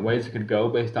couple different ways it could go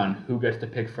based on who gets to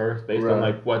pick first, based on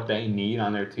like what they need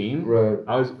on their team. Right.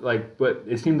 I was like, but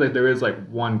it seems like there is like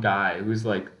one guy who's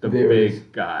like the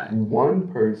big guy. One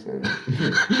person.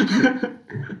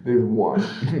 There's one.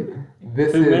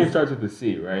 His name starts with a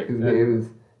C, right? His name is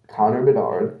Connor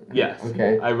Bedard. Yes.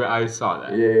 Okay. I saw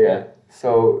that. Yeah.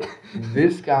 So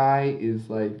this guy is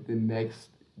like the next.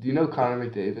 Do you know Connor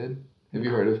McDavid? Have you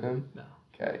heard of him? No.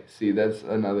 Okay. See, that's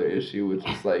another issue, which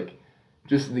is like.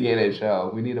 Just the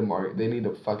NHL, they need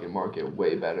to fucking market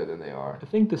way better than they are. I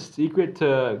think the secret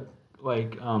to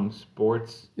like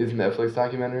sports. Is Netflix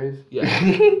documentaries? Yeah.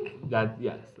 That's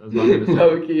what I'm gonna say.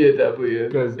 Low key, it definitely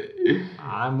is. Because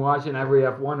I'm watching every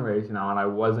F1 race now, and I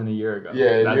wasn't a year ago.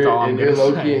 Yeah, that's all I'm you're gonna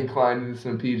low key say. inclined into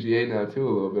some PGA now too,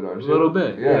 a little bit, aren't you? A little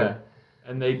bit, yeah.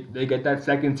 And they get that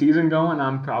second season going,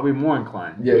 I'm probably more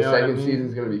inclined. Yeah, you know second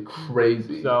season's gonna be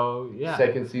crazy. So yeah,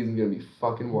 second season's gonna be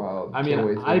fucking wild. I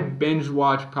mean, I binge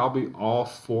watched probably all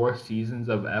 4 seasons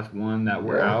of F1 that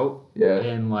were out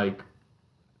in like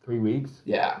 3 weeks.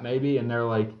 Yeah, maybe, and they're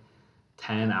like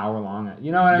 10-hour long.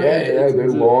 You know what I mean? They're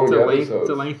long episodes. It's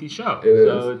a lengthy show.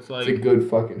 So it's like it's a good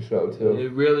fucking show too.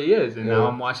 It really is, and now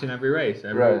I'm watching every race.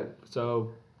 Right.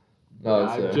 So,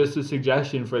 no, just a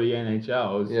suggestion for the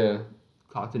NHL is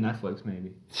talk to Netflix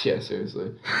maybe. Yeah,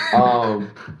 seriously.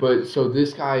 But so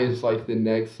this guy is like the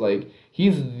next, like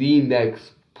he's the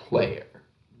next player.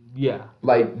 Yeah.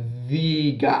 Like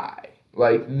the guy.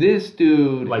 Like this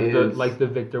dude is the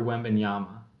Victor Wembanyama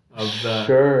of the.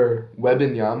 Sure,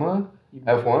 Wembanyama.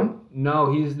 F1?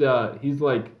 No, he's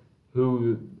like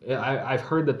who I've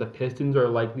heard that the Pistons are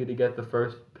likely to get the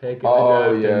first pick in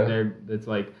the draft. And it's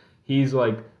like he's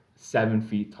like 7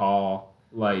 feet tall,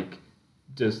 like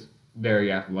just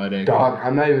very athletic. Dog,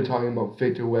 I'm not even talking about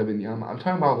Victor Wembanyama. I'm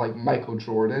talking about like Michael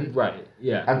Jordan. Right.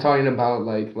 Yeah. I'm talking about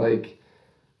like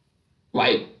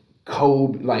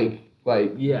Kobe.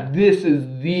 Like this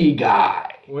is the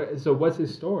guy. So what's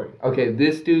his story? Okay,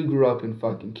 this dude grew up in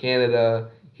fucking Canada.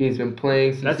 He's been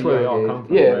playing since That's where they all come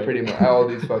from. Yeah, right? pretty much. All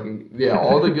these fucking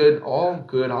all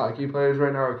good hockey players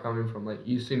right now are coming from like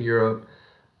Eastern Europe.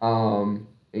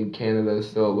 In Canada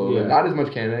still a little bit. Not as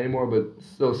much Canada anymore, but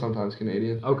still sometimes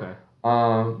Canadian. Okay.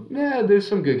 There's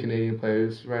some good Canadian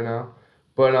players right now.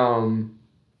 But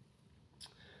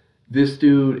this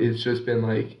dude has just been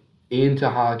like into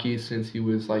hockey since he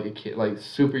was like a kid, like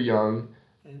super young.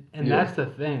 And that's the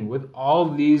thing. With all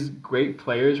these great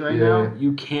players right now,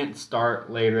 you can't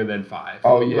start later than 5.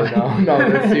 Oh yeah, no,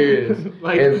 that's serious.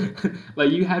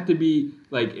 like you have to be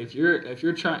like if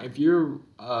you're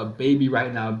a baby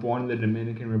right now born in the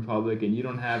Dominican Republic and you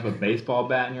don't have a baseball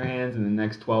bat in your hands in the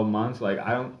next 12 months, like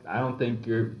I don't think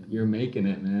you're making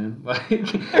it, man. Like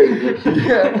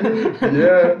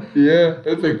yeah.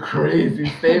 That's a crazy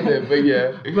statement, but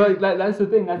yeah. But that's the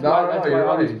thing. That's why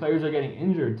all these players are getting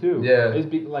injured too. Yeah.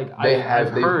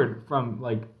 I've heard from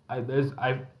like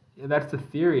that's the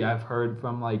theory I've heard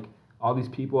from like all these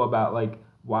people about like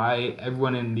why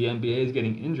everyone in the NBA is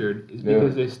getting injured is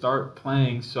because they start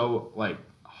playing so like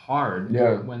hard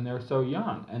when they're so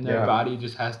young and their body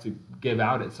just has to give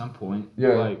out at some point.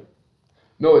 No,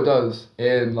 it does,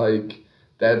 and like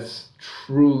that's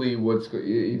truly that's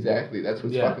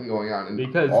what's fucking going on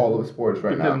in all of sports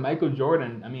right now. Because Michael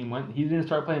Jordan, I mean, when he didn't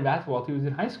start playing basketball until he was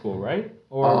in high school, right?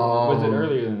 Or was it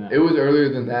earlier than that? It was earlier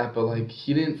than that, but like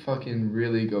he didn't fucking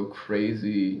really go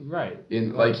crazy. Right.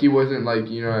 Like he wasn't like,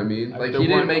 you know what I mean? Like he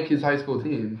didn't make his high school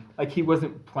team. Like he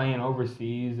wasn't playing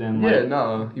overseas and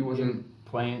he wasn't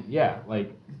playing.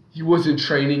 Like he wasn't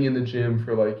training in the gym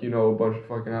for like, you know, a bunch of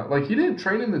fucking hours. Like he didn't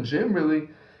train in the gym really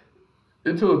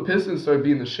until the Pistons started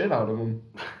beating the shit out of him.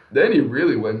 Then he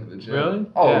really went to the gym. Really?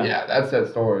 Oh yeah, that's that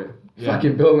story. Yeah.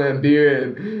 Fucking Bill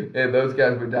Laimbeer and those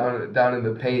guys were down in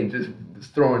the paint just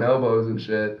throwing elbows and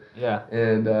shit. Yeah.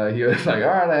 And he was like,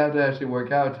 all right, I have to actually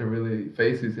work out to really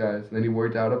face these guys. And then he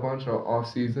worked out a bunch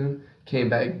off season, came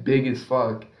back big as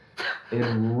fuck,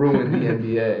 and ruined the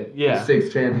NBA. Yeah.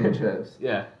 6 championships.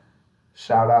 Yeah.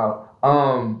 Shout out.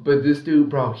 But this dude,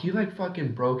 bro, he like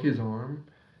fucking broke his arm.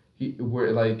 He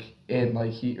broke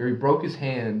his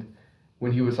hand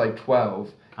when he was like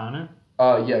 12. Connor?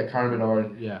 Connor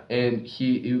Bedard. Yeah. And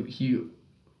he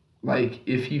like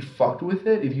if he fucked with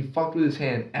his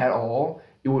hand at all,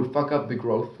 it would fuck up the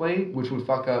growth plate, which would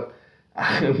fuck up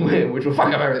everything.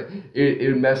 It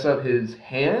would mess up his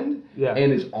hand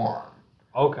and his arm.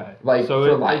 Okay. Like so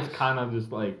it's kind of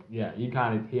just like he had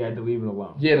to leave it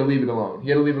alone. He had to leave it alone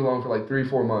for like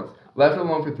 3-4 months. Left it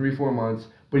alone for 3-4 months,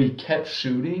 but he kept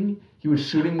shooting. He was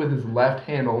shooting with his left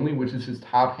hand only, which is his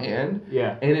top hand.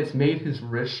 Yeah. And it's made his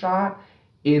wrist shot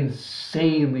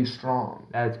insanely strong.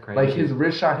 That's crazy. Like his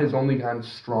wrist shot has only gotten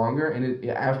stronger, and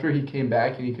after he came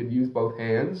back and he could use both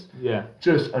hands. Yeah.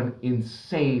 Just an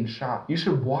insane shot. You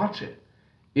should watch it.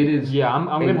 It is. Yeah, I'm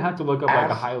gonna have to look up like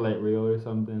a highlight reel or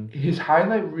something. His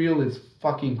highlight reel is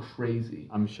fucking crazy.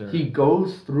 I'm sure. He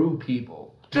goes through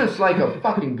people. Just like a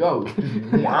fucking ghost.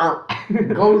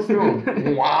 Goes through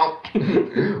them. Goes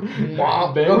through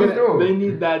them. They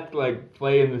need that to like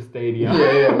play in the stadium.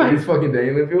 Yeah. When he's fucking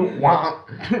dangling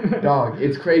field. Dog,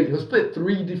 it's crazy. He'll split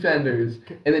 3 defenders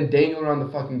and then dangle around the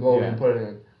fucking goal and put it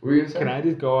in. What were you gonna say? Can I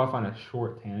just go off on a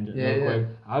short tangent real quick?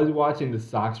 I was watching the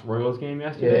Sox-Royals game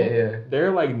yesterday. Yeah.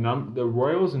 They're like the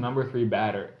Royals' number 3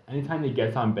 batter. Anytime he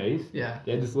gets on base, they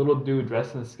had this little dude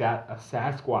dressed in a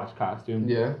Sasquatch costume.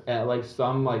 Yeah. At like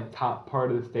some like top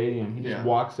part of the stadium, he just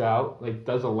walks out, like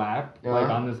does a lap, like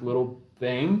on this little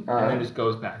thing, and then just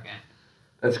goes back in.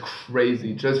 That's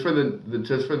crazy. Just for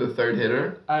the third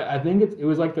hitter. I think it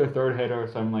was like their third hitter or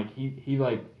something. Like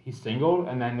he singled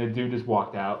and then the dude just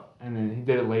walked out, and then he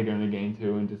did it later in the game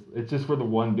too. And it's just for the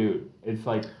one dude. It's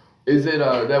like. Is it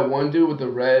that one dude with the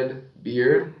red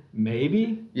beard?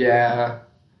 Maybe. Yeah.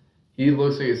 He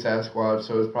looks like a Sasquatch,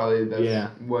 so it's probably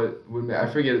what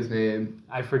I forget his name.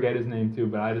 I forget his name too,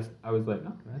 but I was like,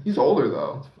 no. He's older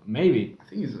though. Maybe.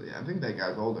 I think that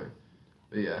guy's older.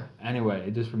 But yeah. Anyway,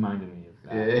 it just reminded me of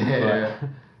that. Yeah.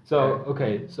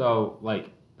 So like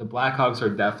the Blackhawks are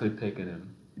definitely picking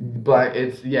him.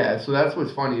 So that's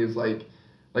what's funny is like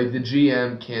the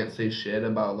GM can't say shit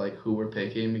about like who we're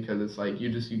picking because it's like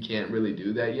you can't really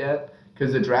do that yet.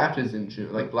 Because the draft is in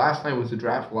June. Like last night was the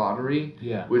draft lottery,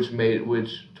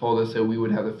 which told us that we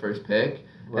would have the first pick,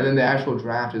 and then the actual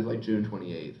draft is like June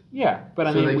 28th. Yeah, but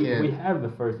I mean we have the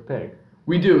first pick.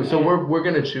 We do, so we're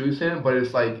gonna choose him, but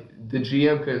it's like the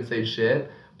GM couldn't say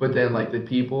shit, but then like the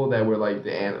people that were like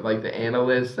the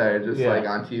analysts that are just like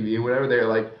on TV and whatever, they're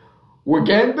like, we're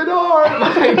getting Bedard!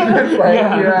 You know what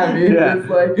I mean? It's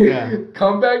like,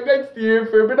 come back next year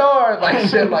for Bedard! Like,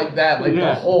 shit like that,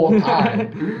 the whole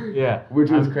time. Which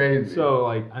was crazy. So,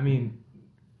 like, I mean,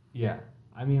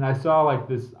 I saw, like,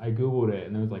 this, I Googled it,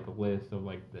 and there was, like, a list of,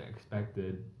 like, the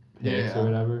expected picks or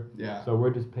whatever. Yeah. So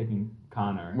we're just picking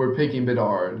Connor. We're picking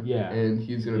Bedard. Yeah. And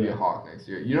he's going to be a Hawk next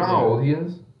year. You know how old he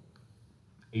is?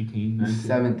 18, 19? He's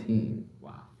 17.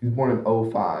 Wow. He was born in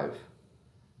 05.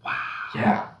 Wow.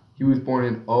 Yeah. He was born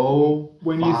in 05.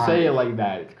 When you say it like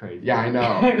that, it's crazy. Yeah, I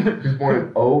know. He was born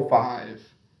in 05.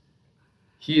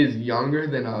 He is younger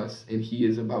than us, and he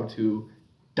is about to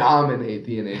dominate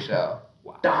the NHL.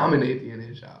 Wow. Dominate the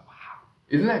NHL. Wow.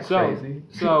 Isn't that crazy?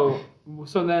 So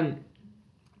then,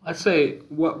 let's say,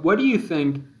 what do you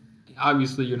think?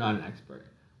 Obviously, you're not an expert.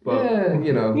 But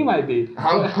you might be.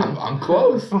 I'm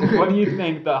close. What do you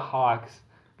think the Hawks,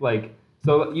 like...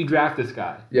 So you draft this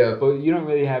guy, but you don't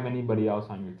really have anybody else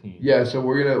on your team. Yeah, so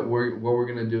what we're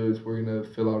gonna do is we're gonna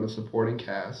fill out a supporting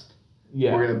cast.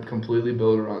 Yeah, we're gonna completely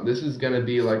build around. This is gonna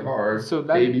be like our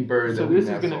baby bird. So this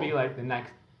is gonna be like the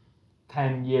next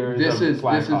 10 years. This is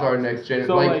our next generation.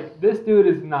 So like this dude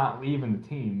is not leaving the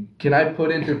team. Can I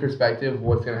put into perspective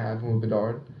what's gonna happen with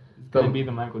Bedard? It's gonna be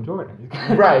the Michael Jordan.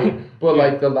 Right, but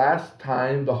like the last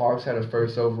time the Hawks had a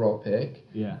first overall pick,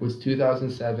 was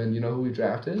 2007. You know who we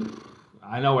drafted?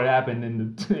 I know what happened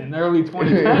in the early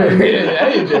 2010s. Yeah,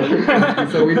 you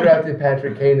did. So we drafted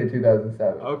Patrick Kane in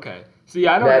 2007. Okay. See,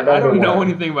 I don't know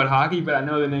anything about hockey, but I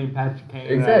know the name Patrick Kane.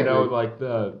 Exactly. And I know like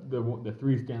the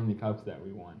 3 Stanley Cups that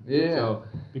we won. Yeah. So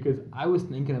because I was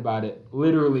thinking about it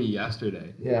literally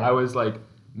yesterday. Yeah. I was like,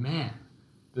 man,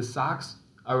 the Sox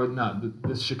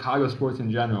the Chicago sports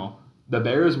in general. The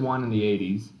Bears won in the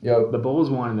 80s. Yep. The Bulls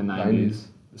won in the 90s.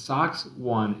 The Sox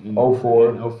won in 04.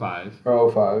 In 05.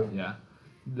 Or 05. Yeah.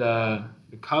 The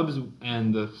Cubs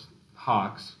and the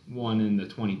Hawks won in the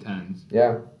 2010s.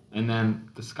 Yeah. And then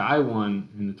the Sky won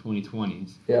in the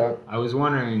 2020s. Yeah. I was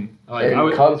wondering, like,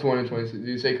 Cubs won in 2016.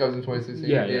 Did you say Cubs in 2016?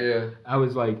 Yeah. I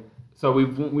was like, so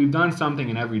we've done something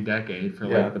in every decade for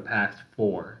like the past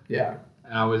 4. Yeah.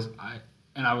 And I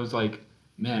was like,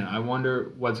 man, I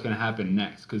wonder what's gonna happen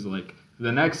next, because like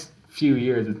the next few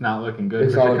years it's not looking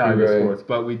good for Chicago sports,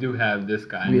 but we do have this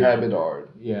guy. We have Bedard.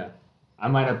 Yeah. I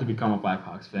might have to become a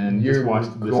Blackhawks fan. Just watch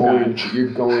this guy.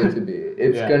 You're going to be.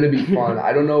 It's going to be fun.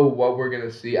 I don't know what we're going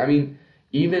to see. I mean,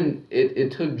 even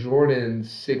it took Jordan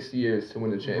 6 years to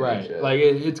win a championship. Right. Like,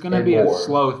 it's going to be a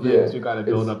slow thing. Yeah. So you got to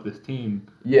build up this team.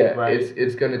 Yeah. Right?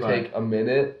 It's going to take a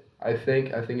minute, I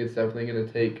think. I think it's definitely going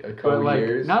to take a couple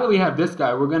years. Now that we have this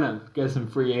guy, we're going to get some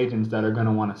free agents that are going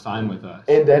to want to sign with us.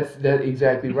 And that's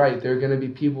exactly right. There are going to be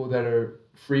people that are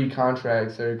free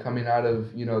contracts that are coming out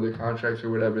of, their contracts or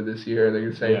whatever this year. They're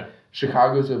going to say,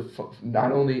 Chicago's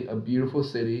not only a beautiful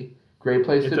city, great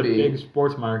place to be. It's a big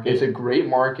sports market. It's a great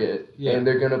market, and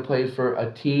they're going to play for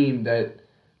a team that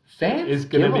fans is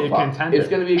going to be a contender. It's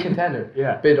going to be a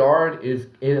contender. Bedard is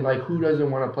in, like, who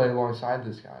doesn't want to play alongside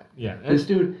this guy? Yeah. This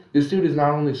dude is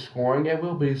not only scoring at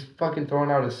will, but he's fucking throwing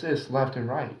out assists left and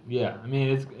right. Yeah, I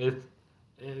mean,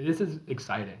 this is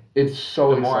exciting. It's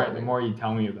so exciting. The more you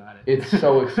tell me about it. It's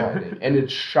so exciting. And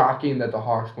it's shocking that the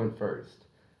Hawks went first.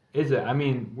 Is it? I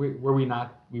mean, were we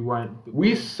not? We weren't.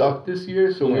 We sucked this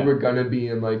year, so we were gonna be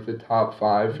in like the top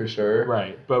 5 for sure.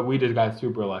 Right, but we just got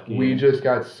super lucky. We just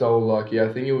got so lucky.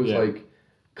 I think it was like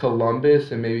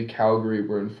Columbus and maybe Calgary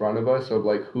were in front of us of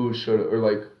like who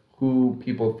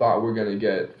people thought we're gonna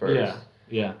get first. Yeah.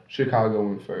 Yeah. Chicago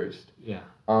went first. Yeah.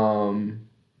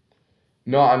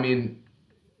 No, I mean,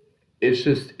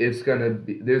 there's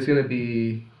gonna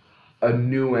be a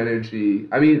new energy.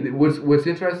 I mean, what's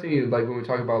interesting is like when we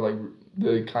talk about like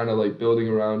the kind of like building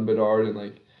around Bedard and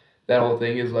like that whole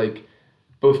thing is like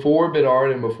before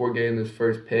Bedard and before getting this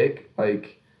first pick,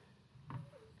 like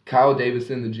Kyle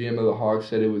Davison, the GM of the Hawks,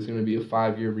 said it was going to be a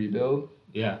 5-year rebuild.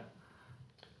 Yeah.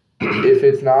 If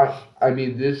it's not, I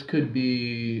mean, this could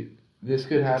happen.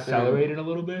 Accelerated a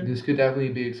little bit? This could definitely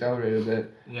be accelerated a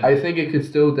bit. Yeah. I think it could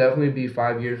still definitely be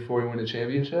 5 years before we win a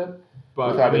championship.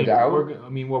 But, without a doubt.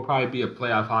 We'll probably be a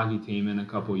playoff hockey team in a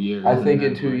couple years. I think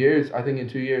in 2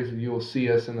 years, you'll see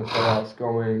us in the playoffs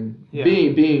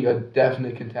being a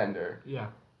definite contender. Yeah.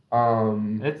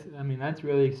 That's that's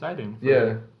really exciting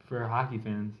for hockey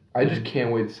fans. I just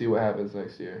can't wait to see what happens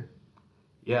next year.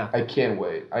 Yeah. I can't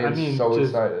wait. I am so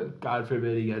excited. God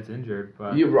forbid he gets injured,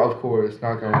 but of course,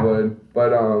 knock on wood.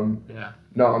 But yeah.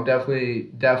 No, I'm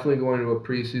definitely going to a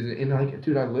preseason. And like,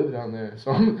 dude, I live down there,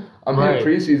 so I'm right. in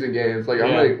preseason games. Like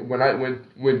I'm like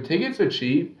when tickets are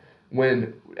cheap,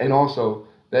 and also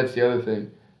that's the other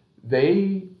thing.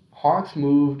 Hawks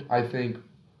moved. I think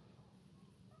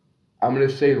I'm gonna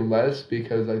say less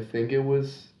because I think it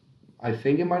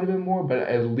might have been more, but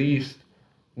at least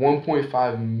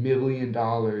 $1.5 million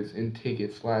in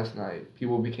tickets last night.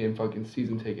 People became fucking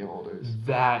season ticket holders.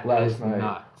 That is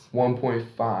nuts.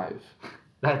 1.5.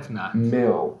 That's nuts.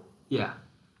 Mil. Yeah.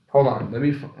 Hold on.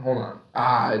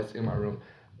 It's in my room.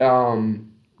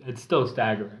 It's still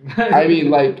staggering. I mean,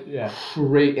 like,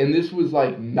 great. And this was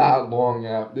like not long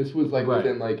after. This was like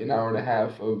within like an hour and a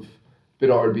half of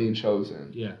Bedard being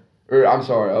chosen. Yeah. Or I'm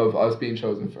sorry, of us being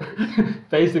chosen first.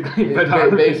 Basically,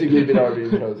 Bedard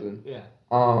being chosen. Yeah.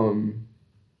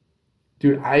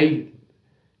 Dude, I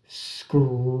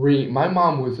screamed. My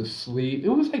mom was asleep. It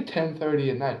was like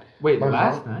 10:30 at night. Wait,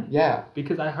 last night? Yeah.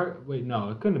 Because I heard. Wait, no,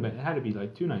 it couldn't have been. It had to be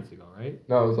like 2 nights ago, right?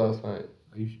 No, it was last night.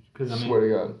 Are you? Because swear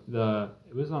to God.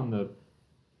 It was on the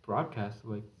broadcast at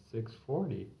like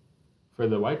 6:40 for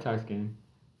the White Sox game.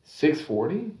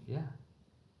 6:40? Yeah.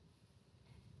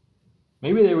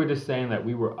 Maybe they were just saying that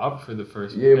we were up for the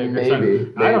first pick. Yeah,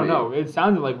 maybe. I don't know. It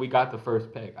sounded like we got the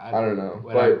first pick. I don't know.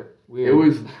 Whatever. But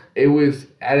it was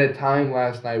at a time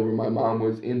last night where my mom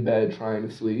was in bed trying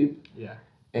to sleep. Yeah.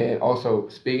 And also,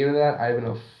 speaking of that, I have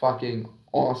a fucking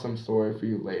awesome story for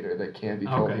you later that can't be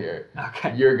told here.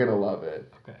 Okay. You're gonna love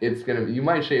it. Okay. It's gonna be. You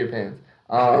might shit your pants.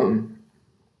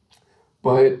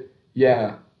 But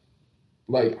yeah,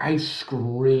 like I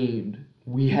screamed.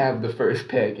 We have the first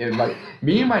pick. And, like,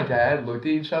 me and my dad looked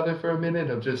at each other for a minute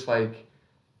of just, like,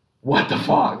 what the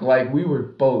fuck? Like, we were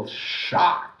both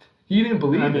shocked. He didn't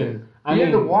believe it. He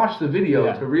had to watch the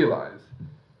video to realize.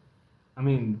 I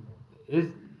mean,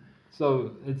 it's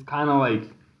kind of like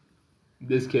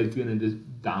this kid's going to just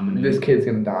dominate. This kid's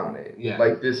going to dominate. Yeah.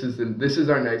 Like, this is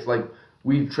our next, like,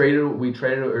 we traded,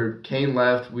 or Kane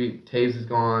left, Taves is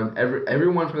gone.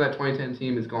 Everyone from that 2010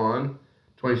 team is gone.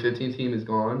 2015 team is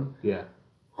gone. Yeah.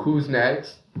 Who's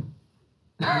next?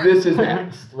 This is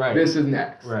next. Right. This is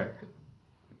next. Right.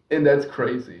 And that's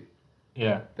crazy.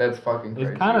 Yeah. That's fucking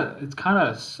crazy. It's kind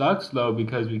of sucks though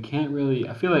because we can't really.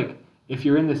 I feel like if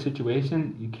you're in this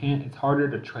situation, you can't. It's harder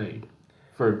to trade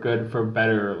for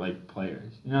better like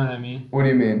players. You know what I mean? What do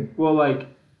you mean? Well, like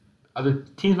other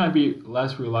teams might be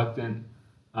less reluctant,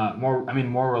 more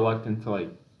reluctant to like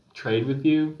trade with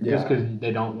you just because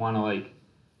they don't want to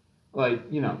like,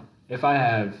 you know, if I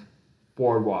have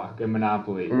Boardwalk and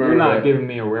Monopoly, you're not giving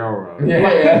me a railroad. Yeah,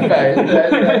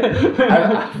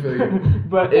 I feel you.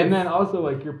 But and then also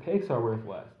like your picks are worth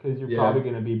less because you're probably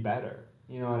gonna be better.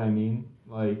 You know what I mean?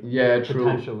 Like true.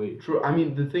 Potentially. True. I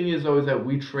mean, the thing is though is that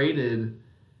we traded,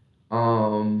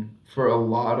 for a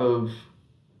lot of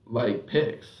like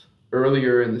picks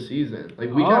earlier in the season.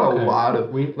 Like we got a lot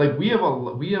of we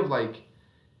have like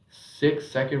 6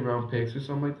 second-round picks or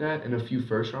something like that, and a few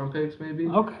first-round picks maybe.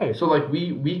 Okay. So like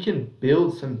we can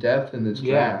build some depth in this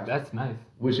draft. Yeah, that's nice.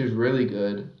 Which is really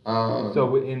good.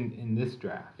 So in this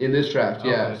draft. In this draft,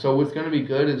 yeah. So what's gonna be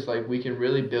good is like we can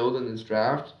really build in this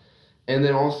draft, and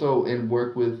then also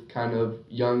work with kind of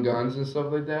young guns and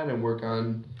stuff like that, and work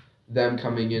on them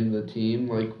coming in the team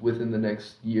like within the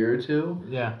next year or two.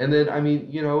 Yeah. And then I mean,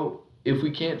 you know, if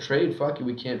we can't trade, fuck it,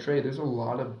 we can't trade. There's a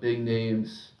lot of big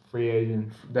names. Free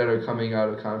agents that are coming out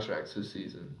of contracts this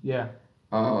season. Yeah.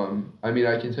 I mean,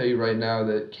 I can tell you right now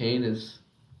that Kane is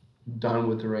done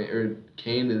with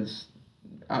Kane is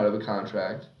out of a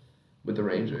contract with the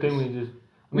Rangers. Then we just.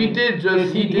 He did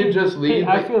just leave.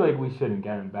 I feel like we shouldn't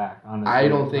get him back, honestly. I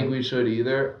don't think we should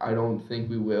either. I don't think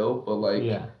we will. But, like,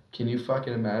 yeah. Can you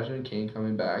fucking imagine Kane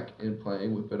coming back and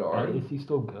playing with Bedard? Is he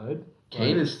still good?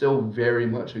 Kane is still very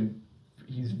much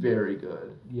he's very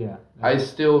good. Yeah. I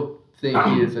still think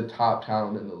he is a top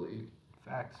talent in the league.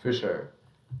 Facts. For sure.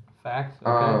 Facts.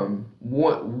 Okay.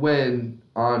 When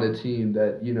on a team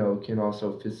that, you know, can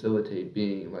also facilitate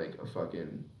being like a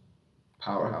fucking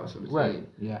powerhouse of a team. Right.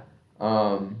 Yeah.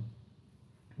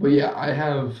 But yeah, I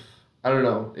don't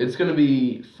know. It's gonna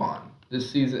be fun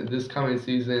this coming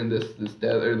season.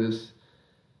 This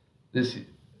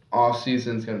off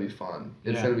season is gonna be fun.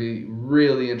 It's gonna be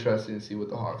really interesting to see what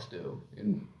the Hawks do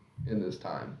in this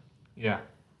time. Yeah.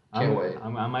 Can't wait.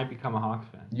 I might become a Hawks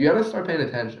fan. You gotta start paying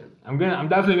attention. I'm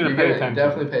definitely gonna pay attention.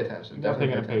 Definitely pay attention.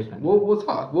 Definitely gonna pay attention. We'll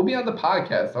talk. We'll be on the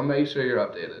podcast. I'll make sure you're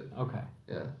updated. Okay.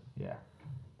 Yeah. Yeah.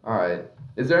 All right.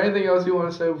 Is there anything else you want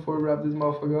to say before we wrap this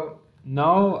motherfucker up?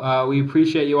 No. We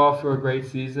appreciate you all for a great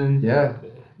season. Yeah.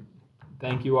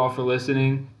 Thank you all for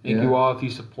listening. Thank you all if you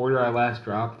supported our last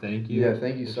drop. Thank you. Yeah,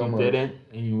 thank you so much. If you didn't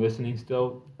and you're listening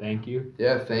still, thank you.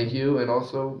 Yeah, thank you. And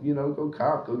also, you know, go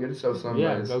get yourself some.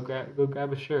 Yeah, nice. go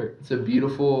grab a shirt. It's a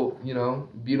beautiful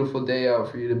day out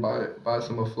for you to buy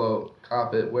some afloat.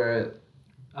 Cop it, wear it.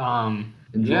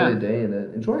 Enjoy a day in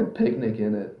it. Enjoy a picnic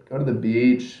in it. Go to the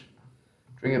beach.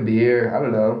 Drink a beer. I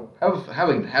don't know. Have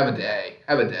a day.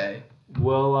 Have a day.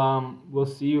 We'll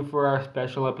see you for our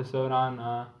special episode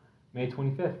on May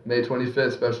 25th. May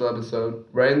 25th, special episode.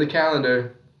 Right in the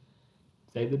calendar.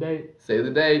 Save the date. Save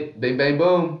the date. Bing, bang,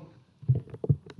 boom.